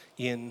life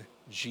in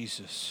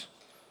Jesus.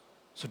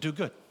 So do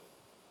good.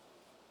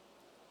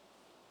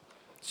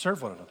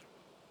 Serve one another.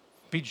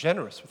 Be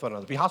generous with one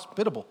another. Be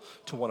hospitable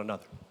to one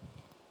another.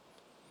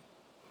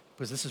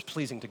 Because this is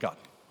pleasing to God.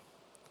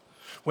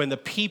 When the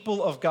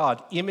people of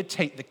God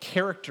imitate the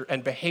character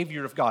and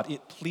behavior of God,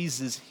 it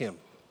pleases him.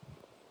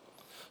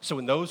 So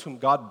when those whom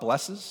God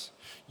blesses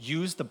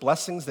use the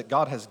blessings that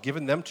God has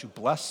given them to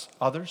bless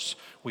others,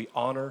 we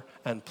honor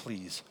and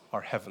please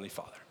our Heavenly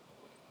Father.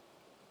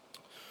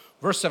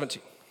 Verse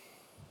 17.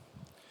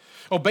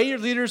 Obey your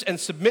leaders and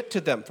submit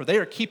to them, for they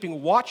are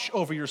keeping watch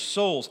over your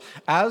souls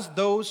as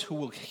those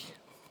who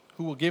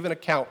will give an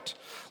account.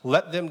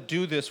 Let them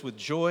do this with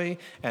joy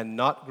and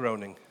not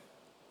groaning,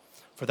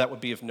 for that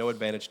would be of no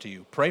advantage to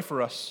you. Pray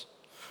for us,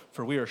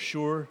 For we are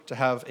sure to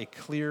have a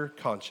clear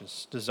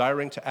conscience,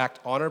 desiring to act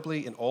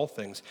honorably in all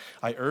things.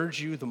 I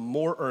urge you the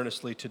more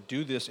earnestly to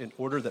do this in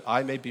order that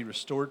I may be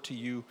restored to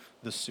you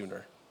the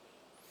sooner.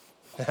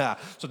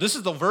 So this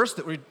is the verse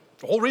the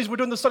whole reason we're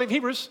doing the study of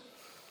Hebrews.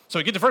 So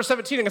we get to verse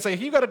 17 and I say,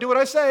 you got to do what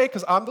I say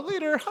because I'm the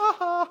leader. Ha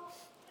ha.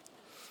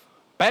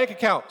 Bank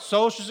account,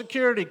 social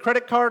security,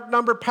 credit card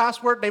number,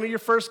 password, name of your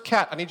first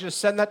cat. I need you to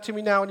send that to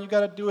me now and you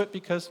got to do it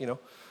because,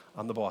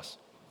 I'm the boss.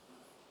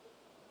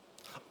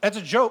 That's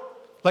a joke.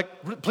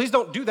 Like, please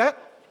don't do that,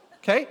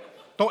 okay?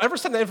 Don't ever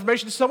send that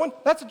information to someone.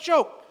 That's a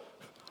joke.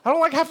 I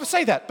don't have to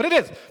say that, but it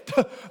is.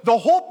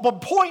 The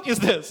point is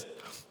this.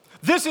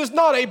 This is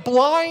not a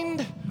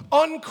blind,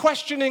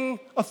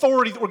 unquestioning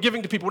authority that we're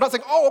giving to people. We're not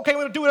saying, okay, I'm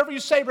going to do whatever you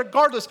say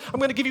regardless. I'm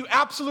going to give you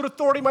absolute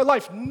authority in my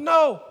life.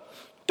 No,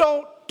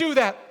 don't do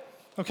that,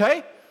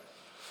 okay?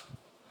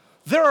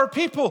 There are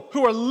people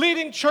who are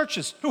leading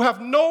churches who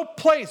have no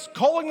place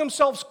calling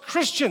themselves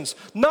Christians,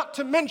 not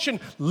to mention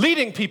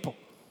leading people.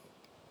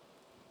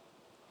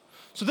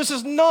 So this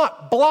is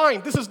not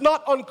blind. This is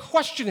not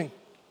unquestioning,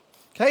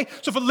 okay?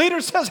 So if a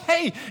leader says,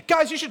 hey,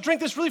 guys, you should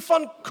drink this really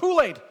fun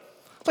Kool-Aid,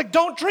 it's like,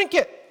 don't drink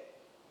it.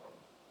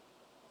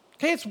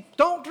 Okay,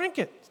 don't drink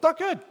it. It's not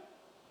good.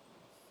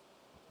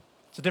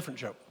 It's a different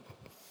joke.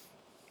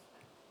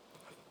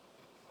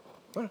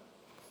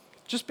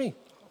 Just me.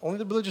 Only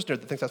the religious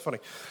nerd that thinks that's funny.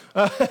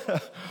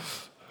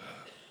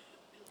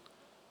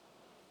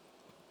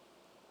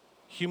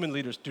 Human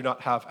leaders do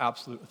not have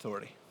absolute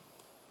authority.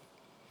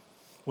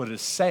 What it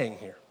is saying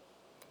here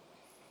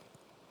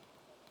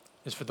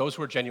is for those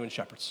who are genuine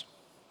shepherds,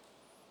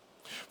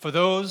 for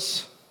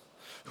those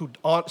who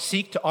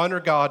seek to honor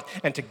God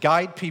and to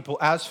guide people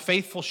as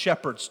faithful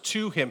shepherds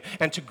to Him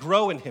and to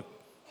grow in Him,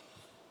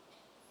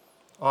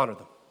 honor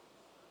them.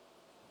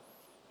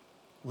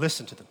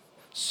 Listen to them.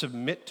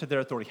 Submit to their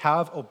authority.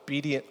 Have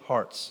obedient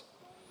hearts.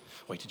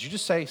 Wait, did you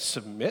just say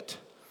submit?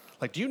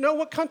 Like, do you know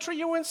what country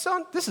you're in,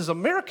 son? This is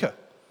America.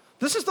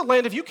 This is the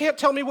land of you can't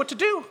tell me what to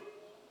do.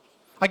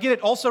 I get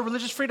it. Also,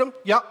 religious freedom.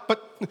 Yeah,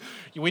 but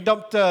we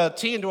dumped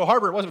tea into a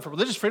harbor. It wasn't for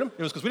religious freedom.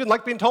 It was because we didn't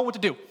like being told what to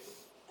do.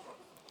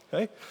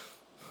 Okay?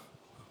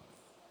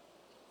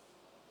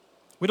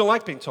 We don't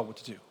like being told what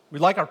to do. We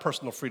like our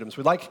personal freedoms.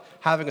 We like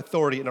having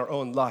authority in our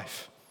own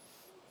life.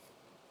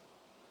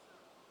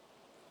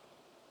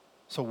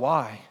 So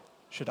why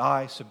should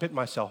I submit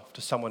myself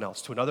to someone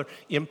else, to another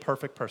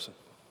imperfect person?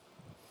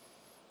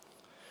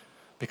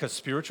 Because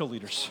spiritual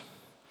leaders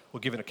will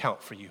give an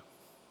account for you.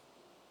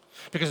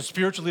 Because the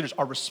spiritual leaders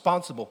are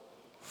responsible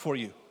for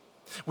you.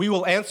 We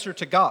will answer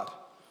to God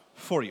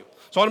for you.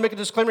 So I want to make a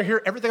disclaimer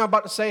here. Everything I'm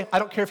about to say, I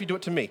don't care if you do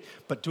it to me,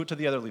 but do it to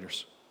the other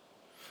leaders.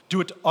 Do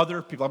it to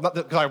other people.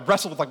 Because I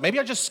wrestle with maybe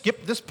I just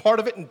skip this part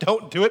of it and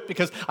don't do it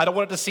because I don't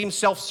want it to seem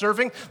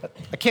self-serving.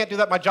 I can't do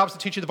that. My job is to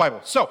teach you the Bible.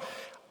 So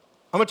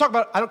I'm going to talk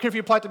about, I don't care if you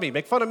apply it to me.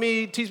 Make fun of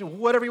me, tease me,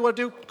 whatever you want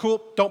to do. Cool.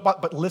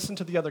 But listen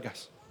to the other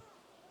guys.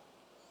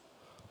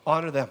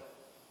 Honor them.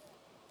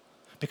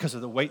 Because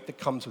of the weight that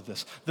comes with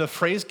this. The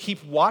phrase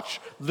keep watch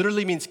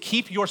literally means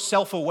keep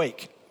yourself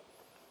awake.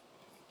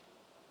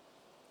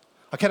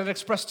 I cannot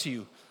express to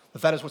you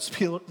that is what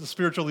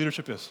spiritual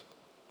leadership is.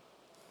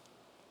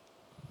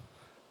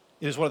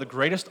 It is one of the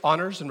greatest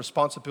honors and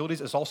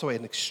responsibilities. It's also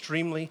an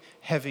extremely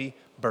heavy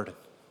burden.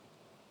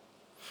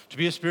 To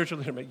be a spiritual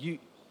leader, you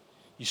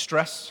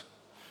stress,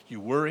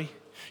 you worry,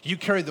 you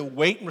carry the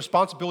weight and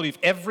responsibility of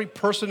every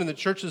person in the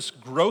church's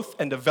growth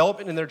and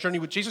development in their journey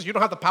with Jesus. You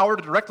don't have the power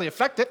to directly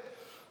affect it,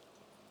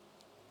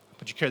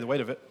 but you carry the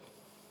weight of it.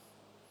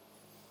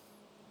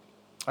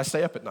 I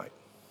stay up at night.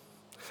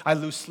 I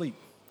lose sleep.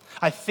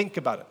 I think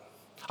about it.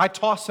 I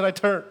toss and I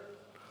turn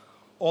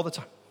all the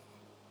time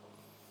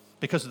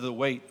because of the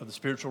weight of the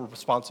spiritual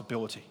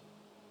responsibility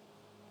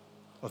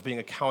of being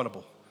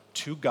accountable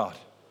to God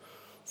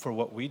for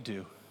what we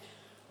do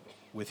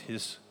with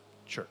His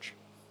church.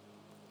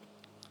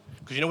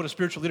 Because you know what a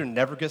spiritual leader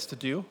never gets to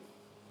do?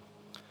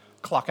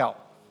 Clock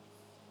out.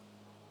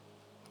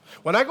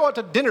 When I go out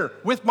to dinner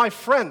with my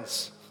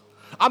friends,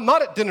 I'm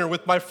not at dinner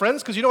with my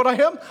friends because you know what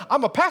I am?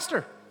 I'm a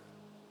pastor.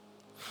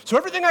 So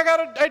everything I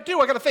got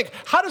to think,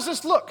 how does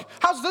this look?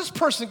 How's this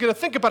person going to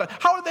think about it?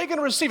 How are they going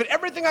to receive it?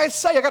 Everything I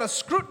say, I got to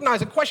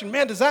scrutinize and question.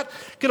 Man, is that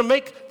going to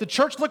make the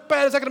church look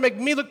bad? Is that going to make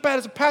me look bad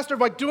as a pastor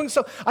by doing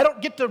so? I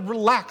don't get to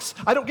relax.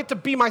 I don't get to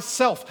be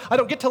myself. I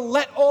don't get to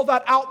let all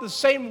that out the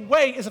same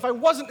way as if I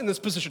wasn't in this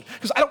position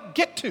because I don't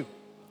get to.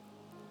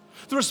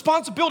 The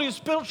responsibility of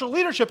spiritual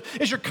leadership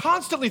is you're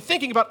constantly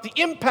thinking about the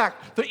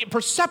impact, the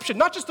perception,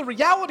 not just the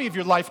reality of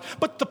your life,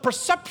 but the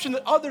perception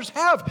that others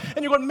have.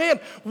 And you're going, man,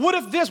 what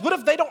if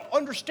they don't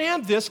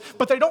understand this,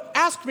 but they don't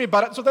ask me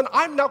about it, so then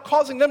I'm now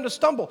causing them to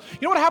stumble.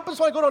 You know what happens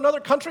when I go to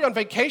another country on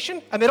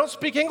vacation and they don't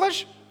speak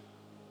English?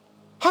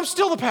 I'm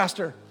still the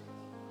pastor.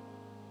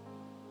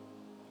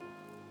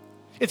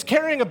 It's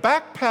carrying a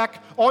backpack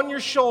on your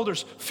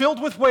shoulders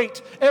filled with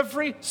weight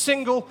every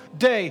single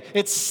day.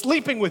 It's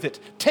sleeping with it,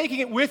 taking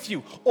it with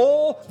you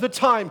all the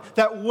time.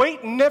 That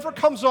weight never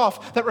comes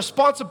off. That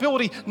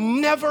responsibility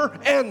never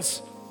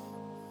ends.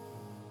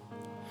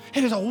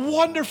 It is a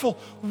wonderful,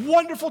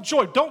 wonderful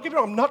joy. Don't get me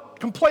wrong, I'm not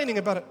complaining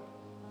about it.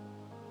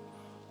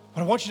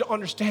 What I want you to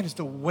understand is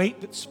the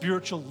weight that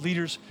spiritual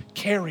leaders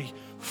carry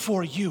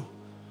for you.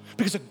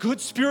 Because a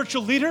good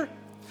spiritual leader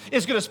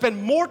is going to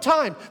spend more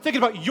time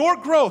thinking about your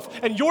growth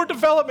and your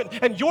development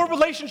and your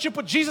relationship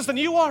with Jesus than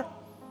you are.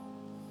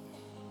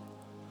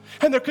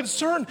 And their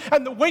concern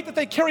and the weight that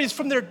they carry is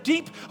from their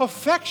deep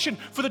affection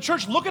for the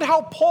church. Look at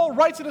how Paul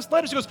writes in his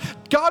letters. He goes,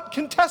 God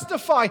can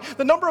testify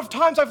the number of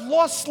times I've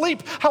lost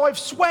sleep, how I've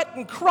sweat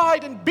and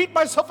cried and beat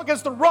myself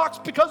against the rocks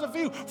because of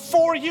you,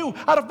 for you,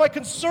 out of my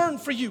concern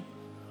for you.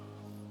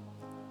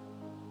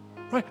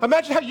 Right?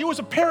 Imagine how you as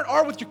a parent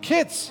are with your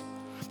kids.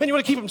 Man, you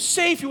want to keep them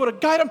safe, you want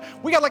to guide them.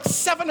 We got like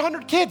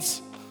 700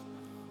 kids.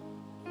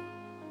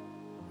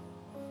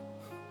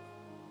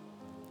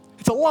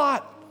 It's a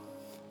lot.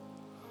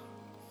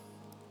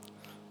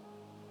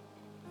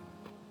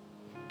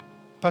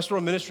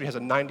 Pastoral ministry has a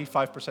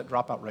 95%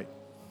 dropout rate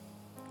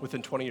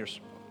within 20 years.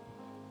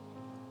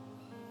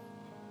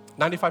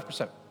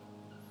 95%.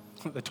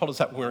 They told us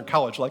that when we were in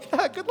college, like,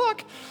 good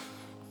luck.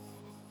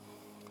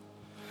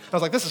 I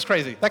was like, this is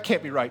crazy. That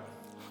can't be right.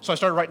 So I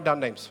started writing down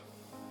names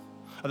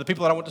of the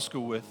people that I went to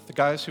school with, the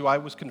guys who I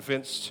was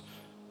convinced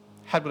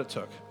had what it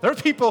took. There are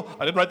people,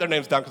 I didn't write their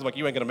names down because I'm like,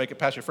 you ain't going to make it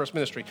past your first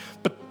ministry.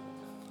 But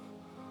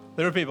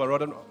there are people,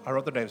 I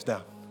wrote their names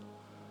down.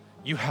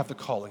 You have the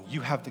calling.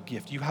 You have the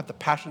gift. You have the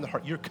passion in the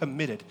heart. You're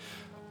committed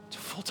to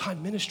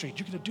full-time ministry.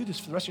 You're going to do this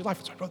for the rest of your life.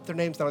 And so I wrote their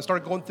names down. I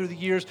started going through the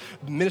years,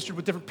 ministered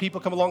with different people,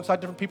 come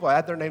alongside different people. I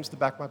add their names to the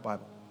back of my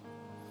Bible.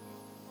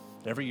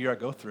 And every year I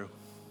go through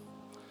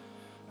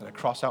and I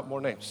cross out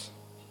more names.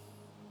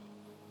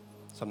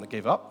 Some that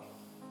gave up,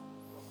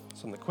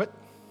 some that quit,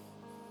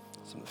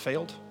 some that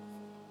failed.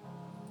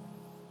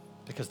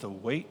 Because the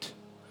weight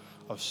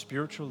of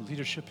spiritual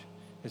leadership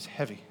is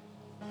heavy.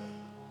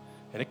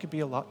 And it can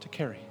be a lot to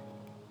carry.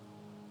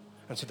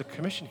 And so the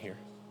commission here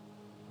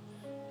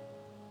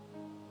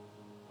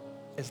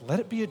is let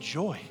it be a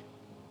joy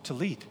to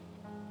lead.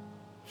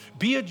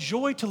 Be a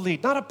joy to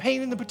lead, not a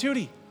pain in the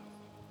patootie.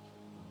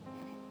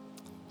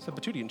 It's a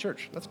patootie in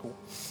church. That's cool.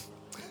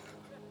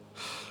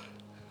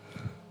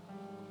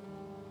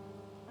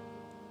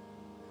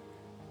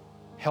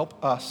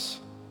 Help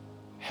us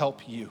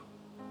help you.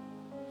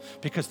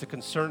 Because the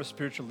concern a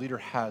spiritual leader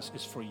has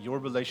is for your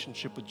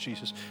relationship with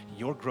Jesus,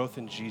 your growth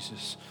in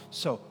Jesus.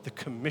 So the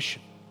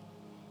commission,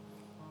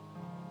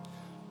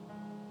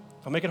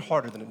 I'll make it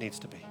harder than it needs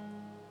to be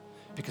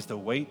because the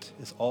weight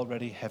is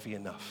already heavy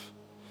enough.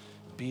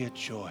 Be a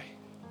joy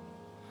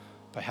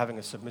by having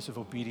a submissive,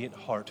 obedient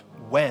heart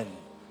when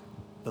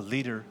the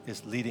leader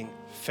is leading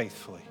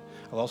faithfully.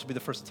 I'll also be the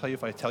first to tell you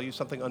if I tell you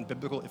something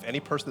unbiblical, if any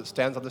person that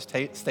stands on this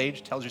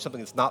stage tells you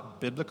something that's not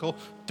biblical,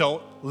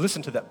 don't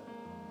listen to them.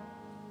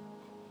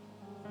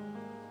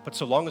 But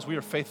so long as we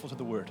are faithful to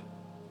the word,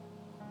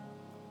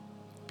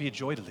 be a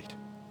joy to lead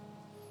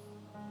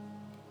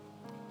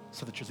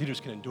so that your leaders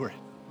can endure it.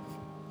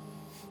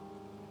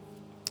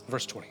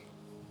 Verse 20.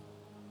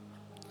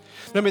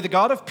 Now may the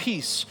God of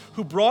peace,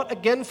 who brought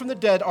again from the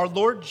dead our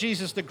Lord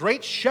Jesus, the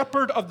great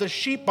shepherd of the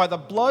sheep by the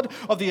blood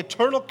of the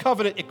eternal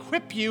covenant,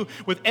 equip you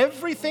with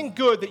everything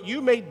good that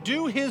you may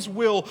do his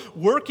will,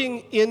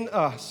 working in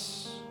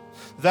us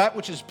that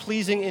which is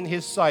pleasing in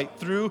his sight,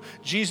 through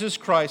Jesus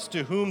Christ,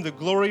 to whom the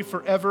glory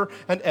forever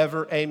and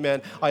ever.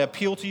 Amen. I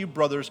appeal to you,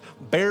 brothers,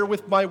 bear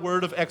with my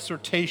word of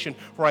exhortation,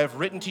 for I have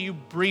written to you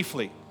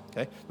briefly.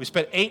 Okay? We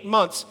spent 8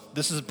 months.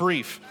 This is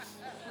brief.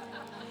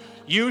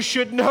 You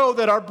should know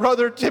that our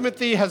brother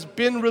Timothy has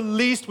been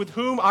released, with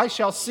whom I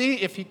shall see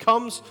if he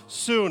comes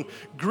soon.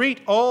 Greet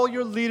all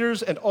your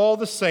leaders and all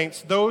the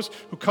saints. Those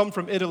who come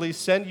from Italy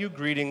send you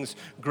greetings.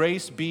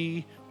 Grace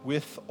be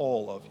with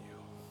all of you.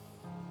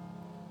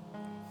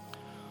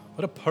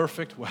 What a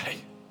perfect way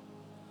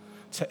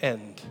to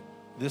end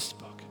this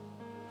book.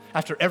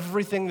 After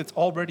everything that's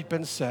already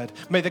been said,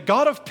 may the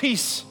God of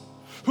peace,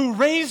 who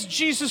raised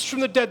Jesus from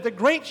the dead, the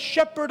great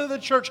shepherd of the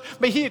church,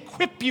 may he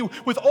equip you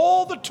with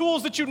all the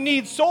tools that you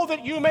need so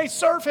that you may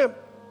serve him.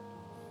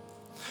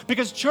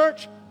 Because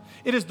church,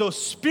 it is the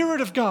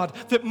Spirit of God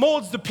that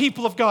molds the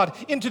people of God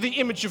into the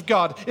image of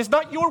God. It's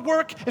not your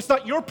work, it's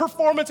not your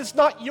performance, it's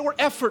not your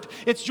effort.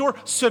 It's your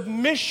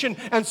submission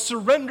and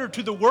surrender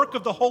to the work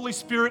of the Holy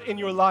Spirit in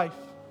your life.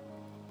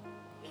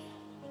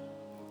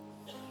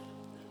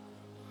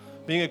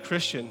 Being a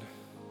Christian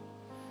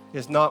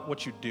is not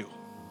what you do.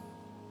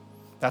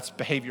 That's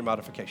behavior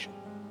modification.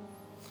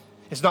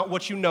 It's not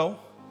what you know.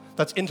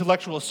 That's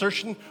intellectual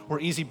assertion or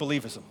easy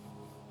believism.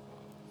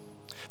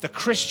 The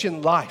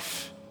Christian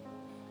life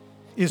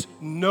is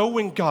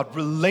knowing God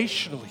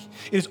relationally.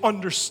 It is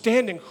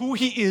understanding who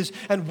he is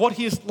and what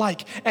he is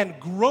like and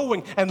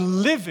growing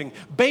and living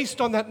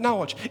based on that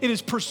knowledge. It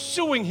is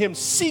pursuing him,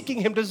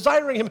 seeking him,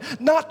 desiring him,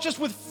 not just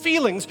with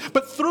feelings,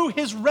 but through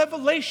his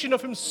revelation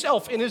of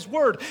himself in his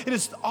word. It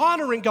is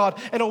honoring God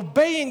and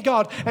obeying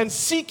God and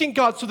seeking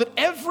God so that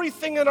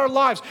everything in our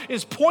lives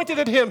is pointed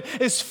at him,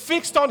 is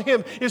fixed on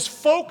him, is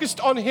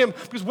focused on him.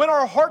 Because when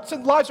our hearts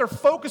and lives are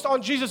focused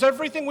on Jesus,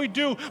 everything we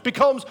do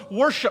becomes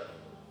worship.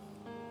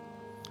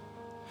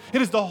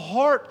 It is the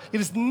heart,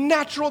 it is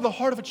natural in the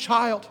heart of a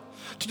child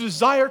to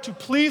desire to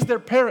please their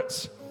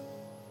parents.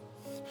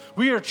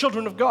 We are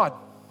children of God.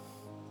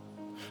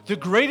 The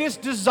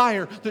greatest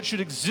desire that should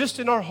exist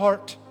in our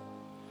heart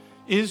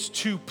is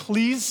to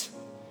please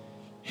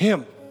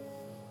Him.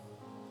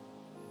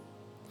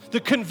 The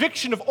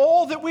conviction of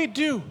all that we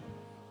do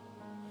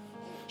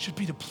should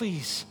be to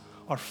please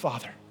our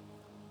Father.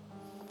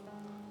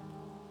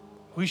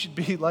 We should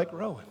be like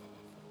Rowan,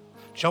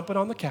 jumping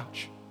on the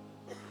couch.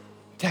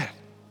 Dad,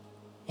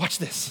 watch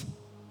this.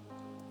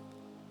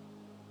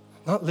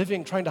 Not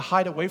living, trying to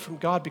hide away from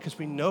God because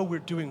we know we're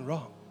doing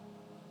wrong,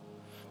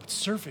 but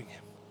serving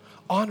Him,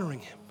 honoring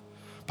Him,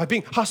 by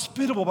being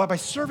hospitable, by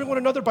serving one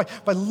another, by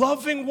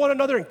loving one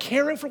another and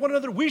caring for one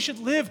another. We should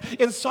live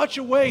in such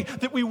a way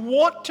that we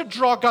want to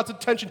draw God's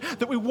attention,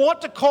 that we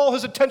want to call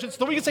His attention so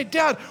that we can say,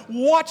 Dad,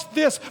 watch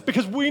this,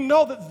 because we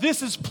know that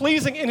this is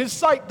pleasing in His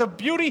sight. The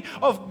beauty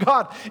of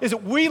God is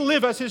that we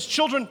live as His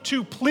children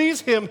to please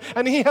Him,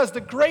 and He has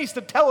the grace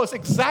to tell us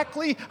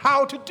exactly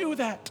how to do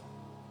that.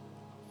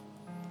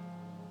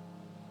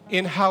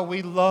 In how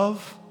we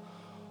love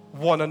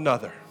one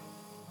another.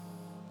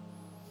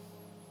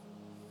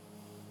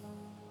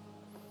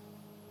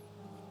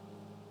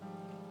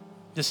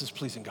 This is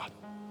pleasing God.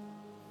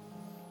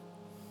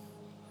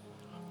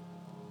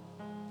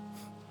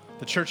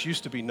 The church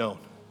used to be known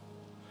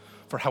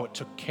for how it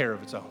took care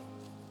of its own.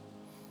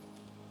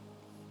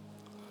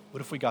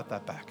 What if we got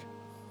that back?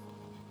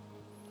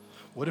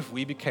 What if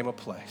we became a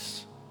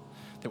place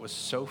that was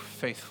so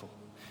faithful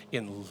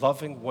in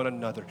loving one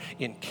another,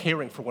 in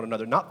caring for one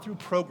another, not through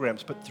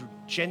programs, but through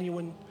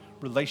genuine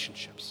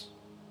relationships,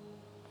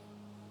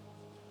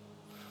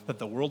 that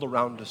the world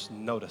around us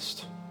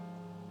noticed?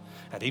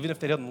 And even if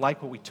they didn't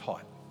like what we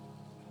taught,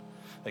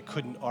 they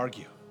couldn't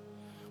argue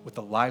with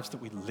the lives that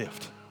we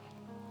lived.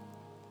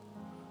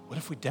 What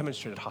if we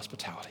demonstrated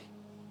hospitality?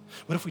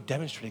 What if we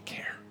demonstrated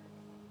care?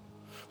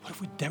 What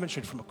if we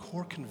demonstrated from a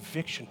core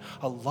conviction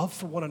a love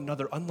for one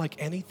another unlike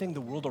anything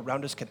the world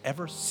around us could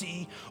ever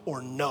see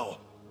or know?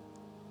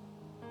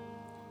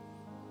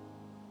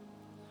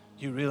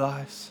 You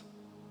realize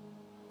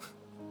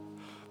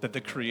that the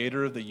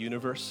creator of the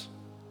universe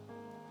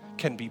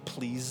can be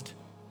pleased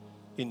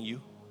in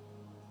you?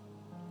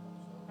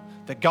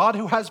 The God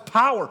who has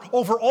power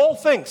over all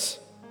things,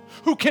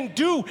 who can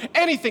do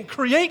anything,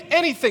 create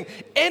anything,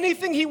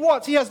 anything He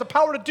wants, He has the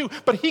power to do,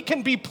 but He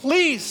can be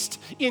pleased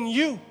in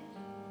you.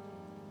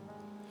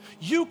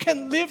 You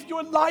can live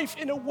your life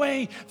in a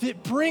way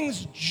that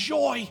brings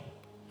joy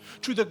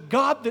to the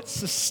God that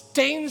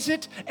sustains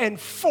it and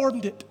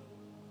formed it.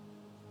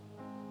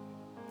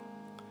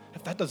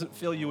 If that doesn't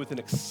fill you with an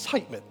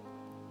excitement,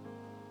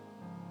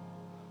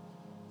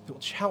 it will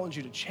challenge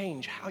you to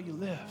change how you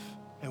live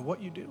and what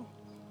you do.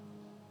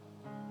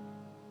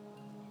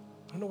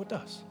 I don't know what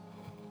does.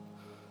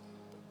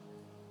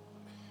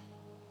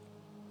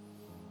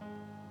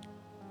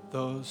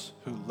 Those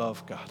who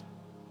love God,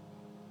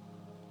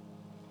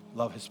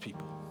 love His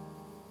people.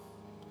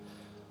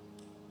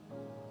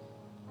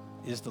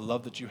 Is the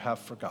love that you have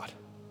for God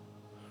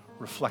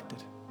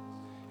reflected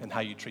in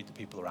how you treat the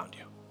people around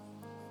you?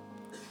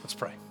 Let's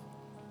pray.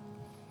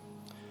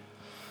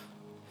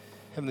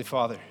 Heavenly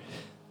Father,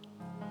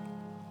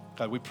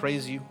 God, we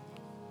praise You.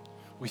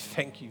 We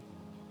thank You.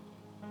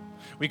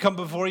 We come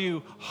before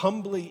You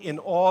humbly in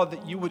awe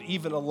that You would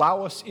even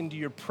allow us into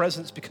Your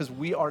presence because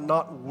we are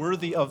not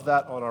worthy of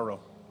that on our own.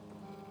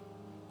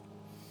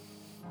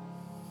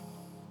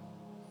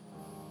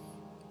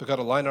 But God,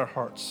 align our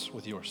hearts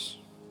with Yours.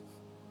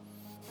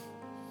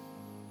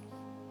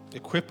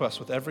 Equip us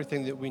with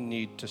everything that we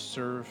need to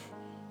serve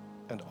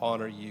and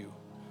honor You.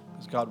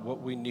 Because God,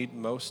 what we need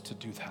most to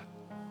do that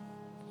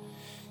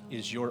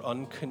is Your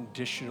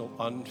unconditional,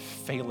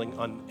 unfailing,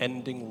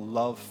 unending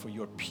love for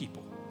Your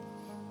people.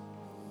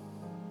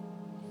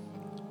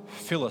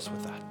 Fill us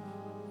with that.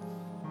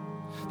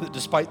 That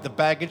despite the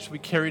baggage we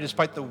carry,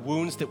 despite the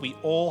wounds that we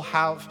all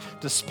have,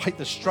 despite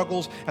the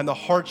struggles and the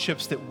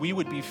hardships, that we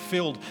would be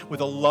filled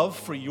with a love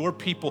for Your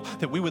people,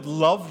 that we would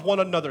love one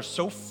another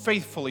so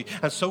faithfully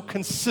and so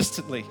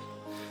consistently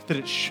that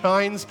it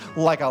shines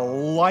like a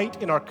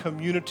light in our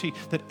community,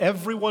 that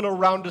everyone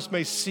around us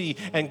may see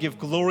and give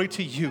glory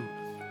to You.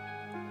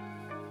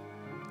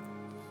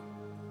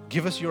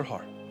 Give us Your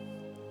heart,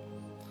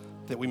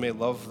 that we may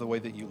love the way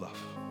that You love.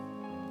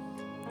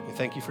 We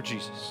thank You for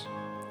Jesus.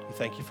 We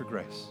thank You for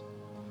grace.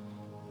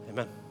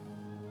 Amen.